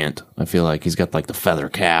flamboyant. I feel like he's got like the feather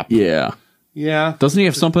cap. Yeah. Yeah. Doesn't he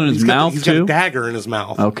have something in his mouth He's got too? a dagger in his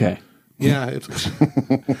mouth. Okay. Yeah.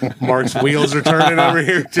 Mark's wheels are turning over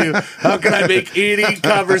here, too. How can I make any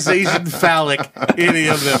conversation phallic? Any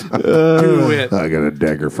of them. Do it. I got a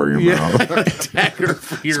dagger for your mouth. Yeah. Dagger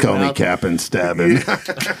for your Call me mouth. Cap and Stabbing.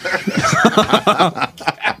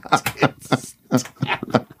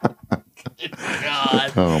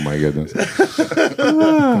 God. Oh, my goodness.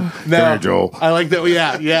 No, There, Joel. I like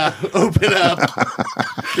that. Yeah. Open up.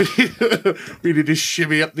 We need to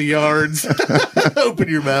shimmy up the yards. Open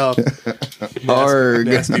your mouth. Arg.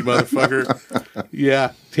 Nasty motherfucker.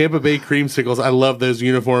 Yeah. Tampa Bay creamsicles. I love those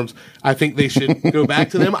uniforms. I think they should go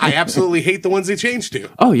back to them. I absolutely hate the ones they changed to.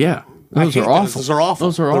 Oh yeah. Those I are hate awful. Those are awful.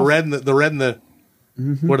 Those are the awful. red and the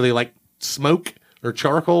what are they, like smoke or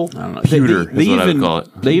charcoal? I don't know. Pewter They is what I would even, call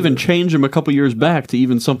it. They even changed them a couple years back to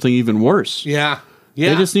even something even worse. Yeah.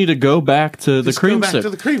 Yeah. They just need to go back to Just the go back to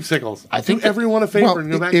creamsicle. the creamsicles. I think do everyone a favor Well,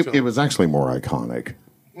 and go back it, to it them. was actually more iconic,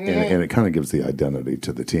 and it kind of gives the identity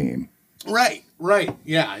to the team. Right.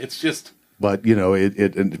 Yeah. It's just. But,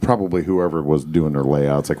 it probably whoever was doing their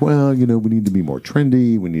layouts, like, well, we need to be more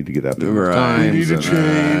trendy. We need to get up to the Right. times. We need to and,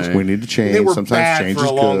 change. we need to change. They were Sometimes bad change for is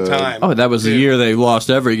a long good. time. Oh, that was the year they lost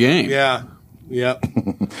every game. Yeah. Yep.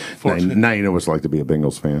 Now, now you know what it's like to be a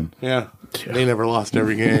Bengals fan. Yeah. They never lost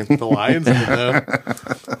every game. The Lions did, though.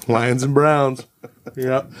 Lions and Browns.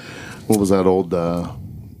 Yep. What was that old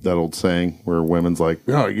that old saying where women's like,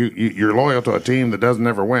 "Oh, you're loyal to a team that doesn't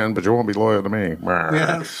ever win, but you won't be loyal to me."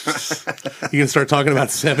 Yeah. You can start talking about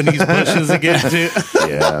 70s bushes again, too.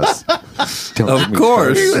 Yes. Don't get Of me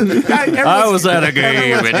course. started. I was at a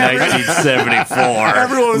game in 1974.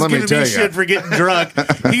 Everyone was Let me giving tell me ya. shit for getting drunk.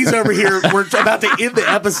 He's over here. We're about to end the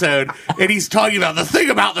episode, and he's talking about the thing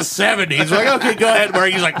about the 70s. We're like, okay, go ahead,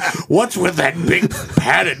 Mark. He's like, what's with that big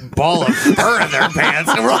padded ball of fur in their pants?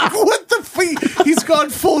 And we're like, what the fuck? He's gone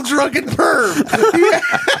full drunken perm.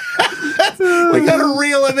 We got to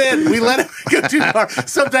reel him in. We let him go too far.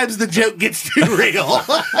 Sometimes the joke gets too real.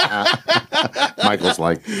 Michael's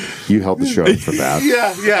like, "You held the show up for that."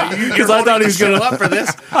 Yeah. Because I thought he was going gonna- to up for this.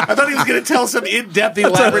 I thought he was going to tell some in-depth,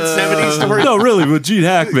 elaborate 70s story. No, really, with Gene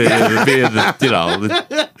Hackman being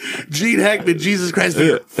the, Gene Hackman, Jesus Christ,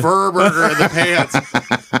 the fur burger in the pants.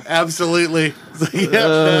 Absolutely.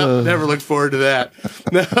 No, never looked forward to that.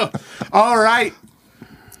 No. All right.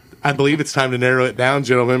 I believe it's time to narrow it down,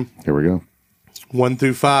 gentlemen. Here we go. 1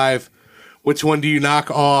 through 5. Which one do you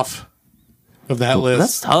knock off of that list?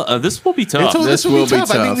 that's tough. This will be tough. This will be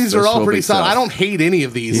tough. I think these are This all will pretty be solid. tough. I don't hate any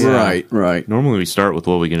of these. Right. Normally we start with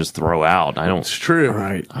what we can just throw out. I don't. It's true.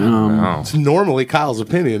 Right. know. It's normally Kyle's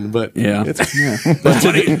opinion, but Yeah. it's But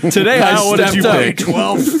today I Kyle, what did stepped you up. pick?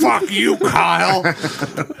 12. Fuck you, Kyle.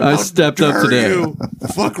 I stepped up Dare today. you.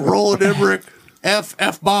 Fuck Roland Emmerich.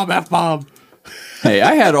 F-bomb. Hey,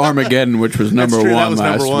 I had Armageddon, which was number That's true. That one was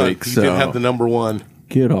last number one. week. You So did have the number one.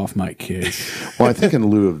 get off my case. Well, I think in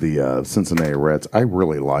lieu of the Cincinnati Reds, I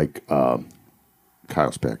really like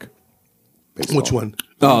Kyle's pick. Baseball. Which one?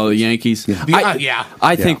 Oh, the Yankees. Yeah.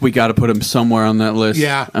 I think we got to put them somewhere on that list.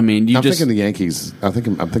 Yeah. I mean, I'm just thinking the Yankees. I'm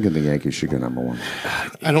thinking the Yankees should go number one.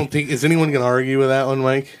 I don't think. Is anyone going to argue with that one,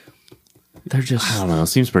 Mike? They're just. I don't know. It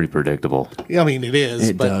seems pretty predictable. Yeah, I mean, it is.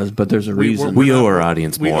 it but does, but there's a reason. We owe our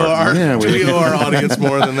audience We more. are. Yeah, we owe our audience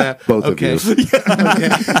more than that. Both okay. of you.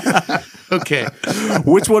 Okay.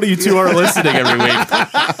 Which one of you two are listening every week?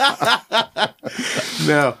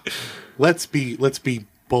 No. Let's be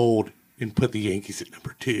bold and put the Yankees at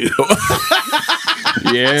number 2.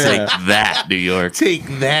 yeah. Take that, New York. Take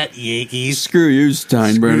that, Yankees. Screw you,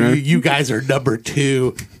 Steinbrenner. You guys are number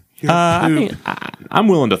 2. You're I poop. mean, I'm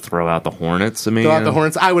willing to throw out the Hornets. I mean, Throw out the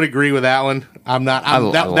Hornets. I would agree with that one. I'm not.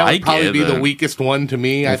 That would like probably it, be the but- weakest one to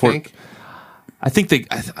me. I think. I think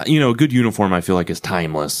a good uniform. I feel like is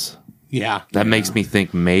timeless. Yeah. That makes me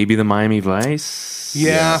think maybe the Miami Vice.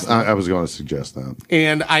 Yeah. I was going to suggest that.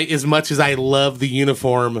 And as much as I love the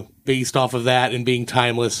uniform based off of that and being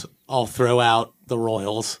timeless, I'll throw out the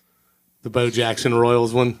Royals, the Bo Jackson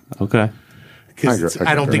Royals one. Okay. Because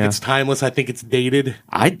I I don't think agree. it's timeless. I think it's dated.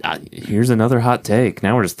 Here's another hot take.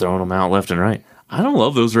 Now we're just throwing them out left and right. I don't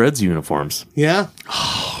love those Reds uniforms. Yeah.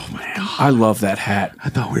 I love that hat. I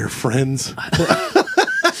thought we were friends.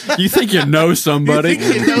 You think you know somebody? You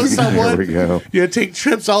think you know someone? There we go. You take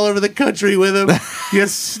trips all over the country with them. You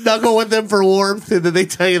snuggle with them for warmth, and then they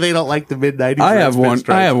tell you they don't like the mid-90s. I Reds have one.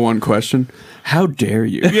 pinstripes. I have one question. How dare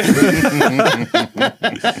you?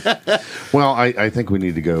 Well, I think we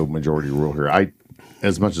need to go majority rule here.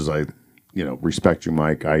 As much as I respect you,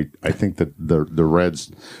 Mike, I think that the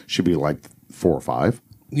Reds should be like 4 or 5,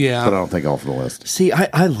 Yeah. but I don't think off the list. See,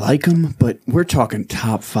 I like them, but we're talking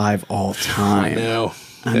top 5 all time. No.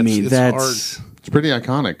 I mean, it's that's hard. It's pretty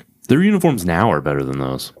iconic. Their uniforms now are better than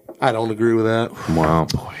those. I don't agree with that. Wow.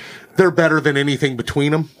 They're better than anything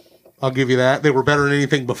between them. I'll give you that. They were better than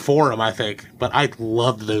anything before them, I think. But I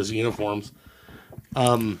loved those uniforms.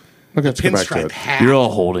 Okay, let's go back to Pinstripe it. hat. You're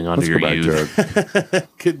all holding onto Let's your go back youth. to it.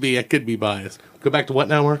 I could be biased. Go back to what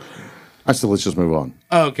now, Mark? I said let's just move on.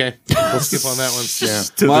 Oh, okay. We'll skip on that one. Yeah,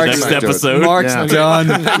 To the Mark's next back to it. episode. Mark's Yeah. done.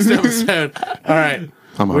 Next episode. All right.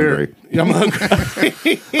 I'm hungry. I'm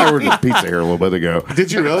hungry. I ordered pizza here a little bit ago.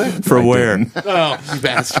 Did you really? From where? Oh, you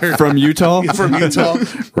bastard. From Utah? From Utah.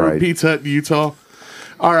 From Right. Pizza Hut in Utah.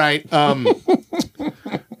 All right.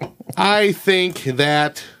 I think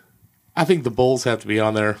the Bulls have to be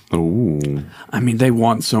on there. Ooh. I mean, they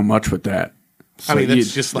won so much with that. I mean, So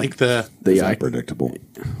that's just like the the Not predictable.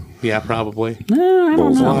 yeah, probably. Bulls A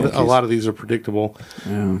and lot, Yankees. a lot of these are predictable.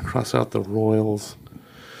 Yeah. Cross out the Royals.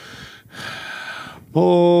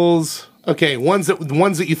 Bulls. Okay, the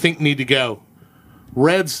ones that you think need to go.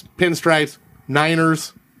 Reds, Pinstripes,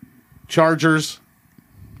 Niners, Chargers.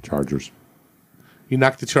 Chargers. You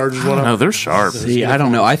knocked the Chargers one No, up. they're sharp. See, I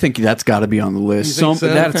don't know. I think that's got to be on the list. You think so?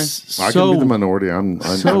 That's I can be the so. minority. I'm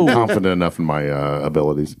confident enough in my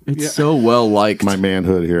abilities, It's so well liked. my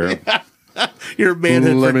manhood here. Your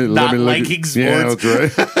manhood for not look liking sports. Yeah, that's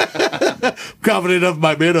right. Confident enough in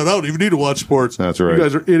my manhood. I don't even need to watch sports. That's right. You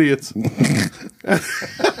guys are idiots.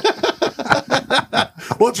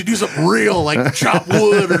 don't you do something real, like chop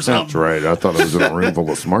wood or That's something? right. I thought it was in a room full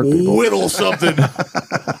of smart people. Whittle something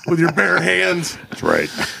with your bare hands. That's right.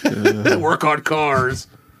 Work on cars.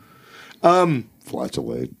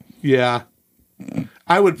 Flatulate. Yeah.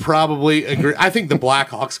 I would probably agree. I think the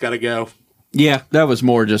Blackhawks got to go. Yeah, that was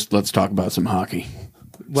more just let's talk about some hockey.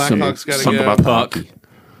 Blackhawks got to Something go. about the Puck. hockey.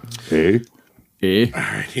 Hey.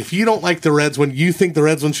 Eh? If you don't like the Reds one, you think the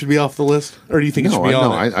Reds one should be off the list? Or do you think it should No, be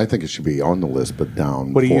on it? I think it should be on the list, but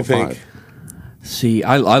down. What do 4 you or think? 5. See,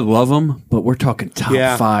 I love them, but we're talking top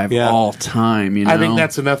Yeah, 5 yeah. all time. You know, I think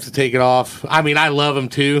that's enough to take it off. I mean, I love them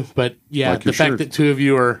too, but yeah, Like the your fact shirt. that the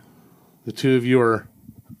two of you are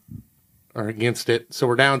against it. So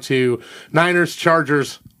we're down to Niners,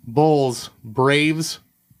 Chargers, Bulls, Braves,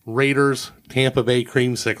 Raiders, Tampa Bay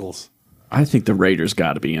Creamsicles. I think the Raiders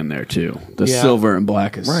got to be in there too. The Yeah. silver and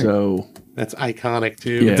black is Right. so. That's iconic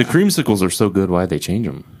too. Yeah. The creamsicles are so good. Why'd they change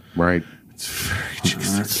them? Right.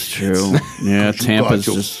 That's true. Yeah, Tampa's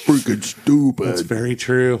You're just. freaking stupid. That's very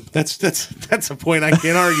true. That's a point I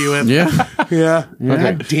can't argue with. Yeah, Yeah.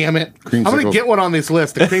 God damn it. I'm going to Creamsicles. get one on this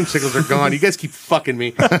list. The creamsicles are gone. You guys keep fucking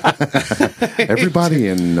me. Everybody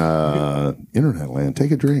in internet land,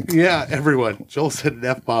 take a drink. Yeah, everyone. Joel said an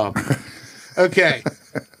F-bomb. Okay.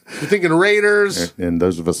 You're thinking Raiders. And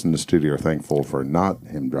those of us in the studio are thankful for not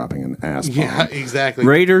him dropping an ass bomb. Yeah, exactly.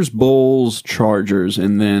 Raiders, Bulls, Chargers,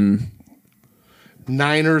 and then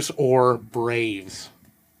Niners or Braves.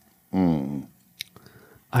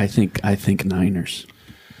 I think Niners.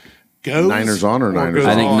 Goes Niners on or Niners goes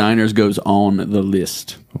I think on? Niners goes on the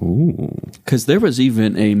list. Ooh, because there was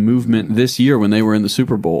even a movement this year when they were in the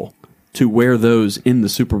Super Bowl to wear those in the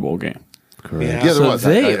Super Bowl game. Yeah. Yeah, there So was.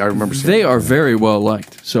 they, I remember seeing they that. are very well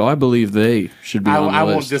liked. So I believe they should be I, on the I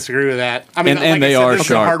list. won't disagree with that. I mean, And like they I said, are this is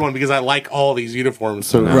a sharp. hard one because I like all these uniforms.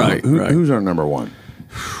 So Right, who- right. who's our number one?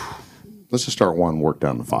 Let's just start 1, work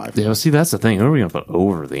down to 5. Yeah, well, see, that's the thing. Who are we going to put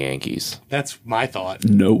over the Yankees? That's my thought.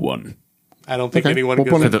 No one. I don't think Okay, anyone we'll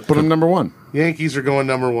goes. put him number 1. Yankees are going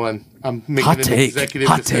number 1. I'm making Hot an take. executive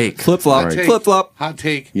Hot decision. take. Flip flop. Right. Flip flop. Hot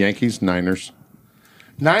take. Yankees, Niners,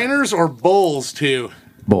 Niners or Bulls too?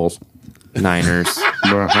 Bulls. Niners.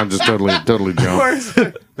 I'm just totally jumped. Where's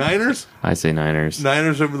it? Niners? I say Niners.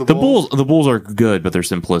 Niners over the The Bulls. Bulls are good, but they're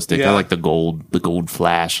simplistic. Yeah. I like the gold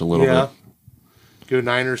flash a little Yeah. bit. Go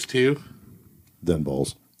Niners too. Then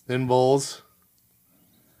Bulls. Then Bulls.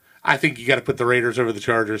 I think you got to put the Raiders over the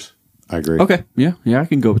Chargers. I agree. Okay. Yeah. I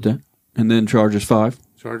can go with that. And then Chargers 5.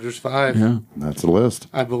 Chargers 5. Yeah. That's the list.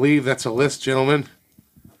 I believe that's a list, gentlemen.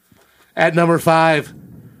 At number 5,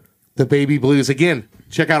 the Baby Blues. Again,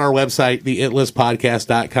 check out our website,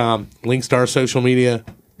 theitlistpodcast.com. Links to our social media.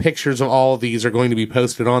 Pictures of all of these are going to be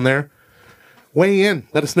posted on there. Weigh in.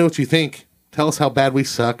 Let us know what you think. Tell us how bad we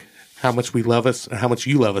suck, how much we love us, or how much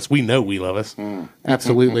you love us. We know we love us.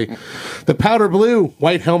 Absolutely. The Powder Blue,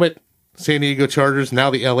 white helmet, San Diego Chargers, now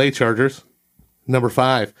the LA Chargers. Number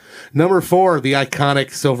 5. Number 4, the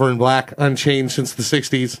iconic silver and black, unchanged since the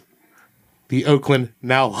 60s. The Oakland,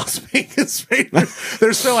 now Las Vegas Raiders.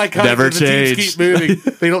 They're so iconic Never that the teams changed. keep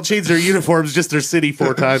moving. They don't change their uniforms, just their city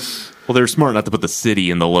 4 times. Well, they're smart not to put the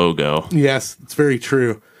city in the logo. Yes, it's very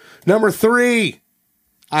true. Number 3,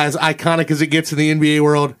 as iconic as it gets in the NBA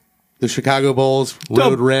world, the Chicago Bulls,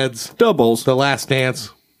 Road Reds, Doubles. The Last Dance,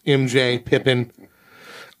 MJ, Pippen,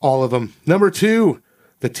 all of them. Number 2,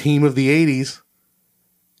 the team of the 80s,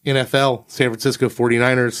 NFL, San Francisco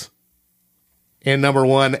 49ers. And number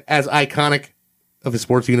 1, as iconic of a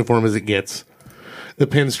sports uniform as it gets, the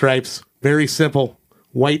pinstripes. Very simple.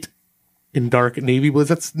 White and dark navy blue.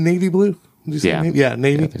 That's navy blue? Did you say Yeah. navy? Yeah,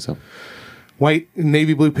 navy. I think so. White and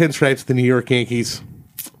navy blue pinstripes, the New York Yankees.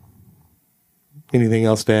 Anything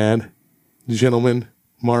else to add? Gentlemen,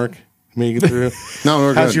 Mark, make it through. No,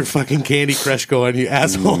 we're How's good. your fucking Candy Crush going, you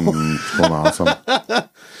asshole? It's going awesome. Actually,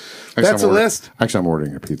 That's a list. Actually, I'm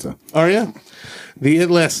ordering a pizza. Are you? The It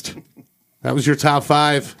List. That was your top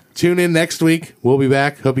 5. Tune in next week. We'll be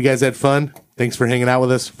back. Hope you guys had fun. Thanks for hanging out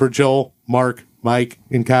with us. For Joel, Mark, Mike,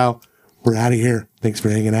 and Kyle, we're out of here. Thanks for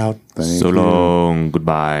hanging out. Thank So you. long.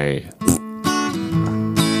 Goodbye.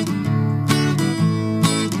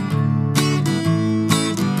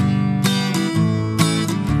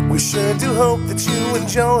 We sure do hope that you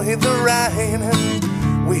enjoy the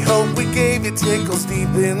ride. We hope we gave you tickles deep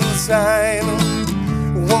inside.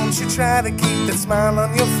 Won't you try to keep that smile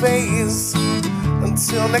on your face?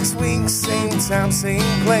 Until next week, same time, same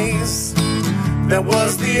place. That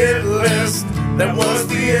was the It List. That was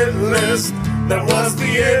the It List. That was the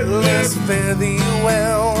It List. Fare thee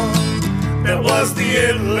well. That was the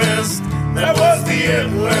It List. That was the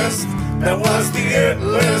It List. That was the It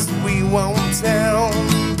List. We won't tell.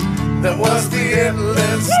 That was the hit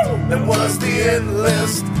list. That was the hit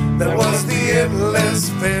list. That was the hit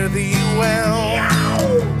list. Fare thee well.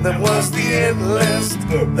 That was the hit list.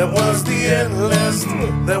 That was the hit list.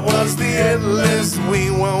 That was the hit list. We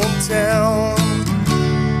won't tell.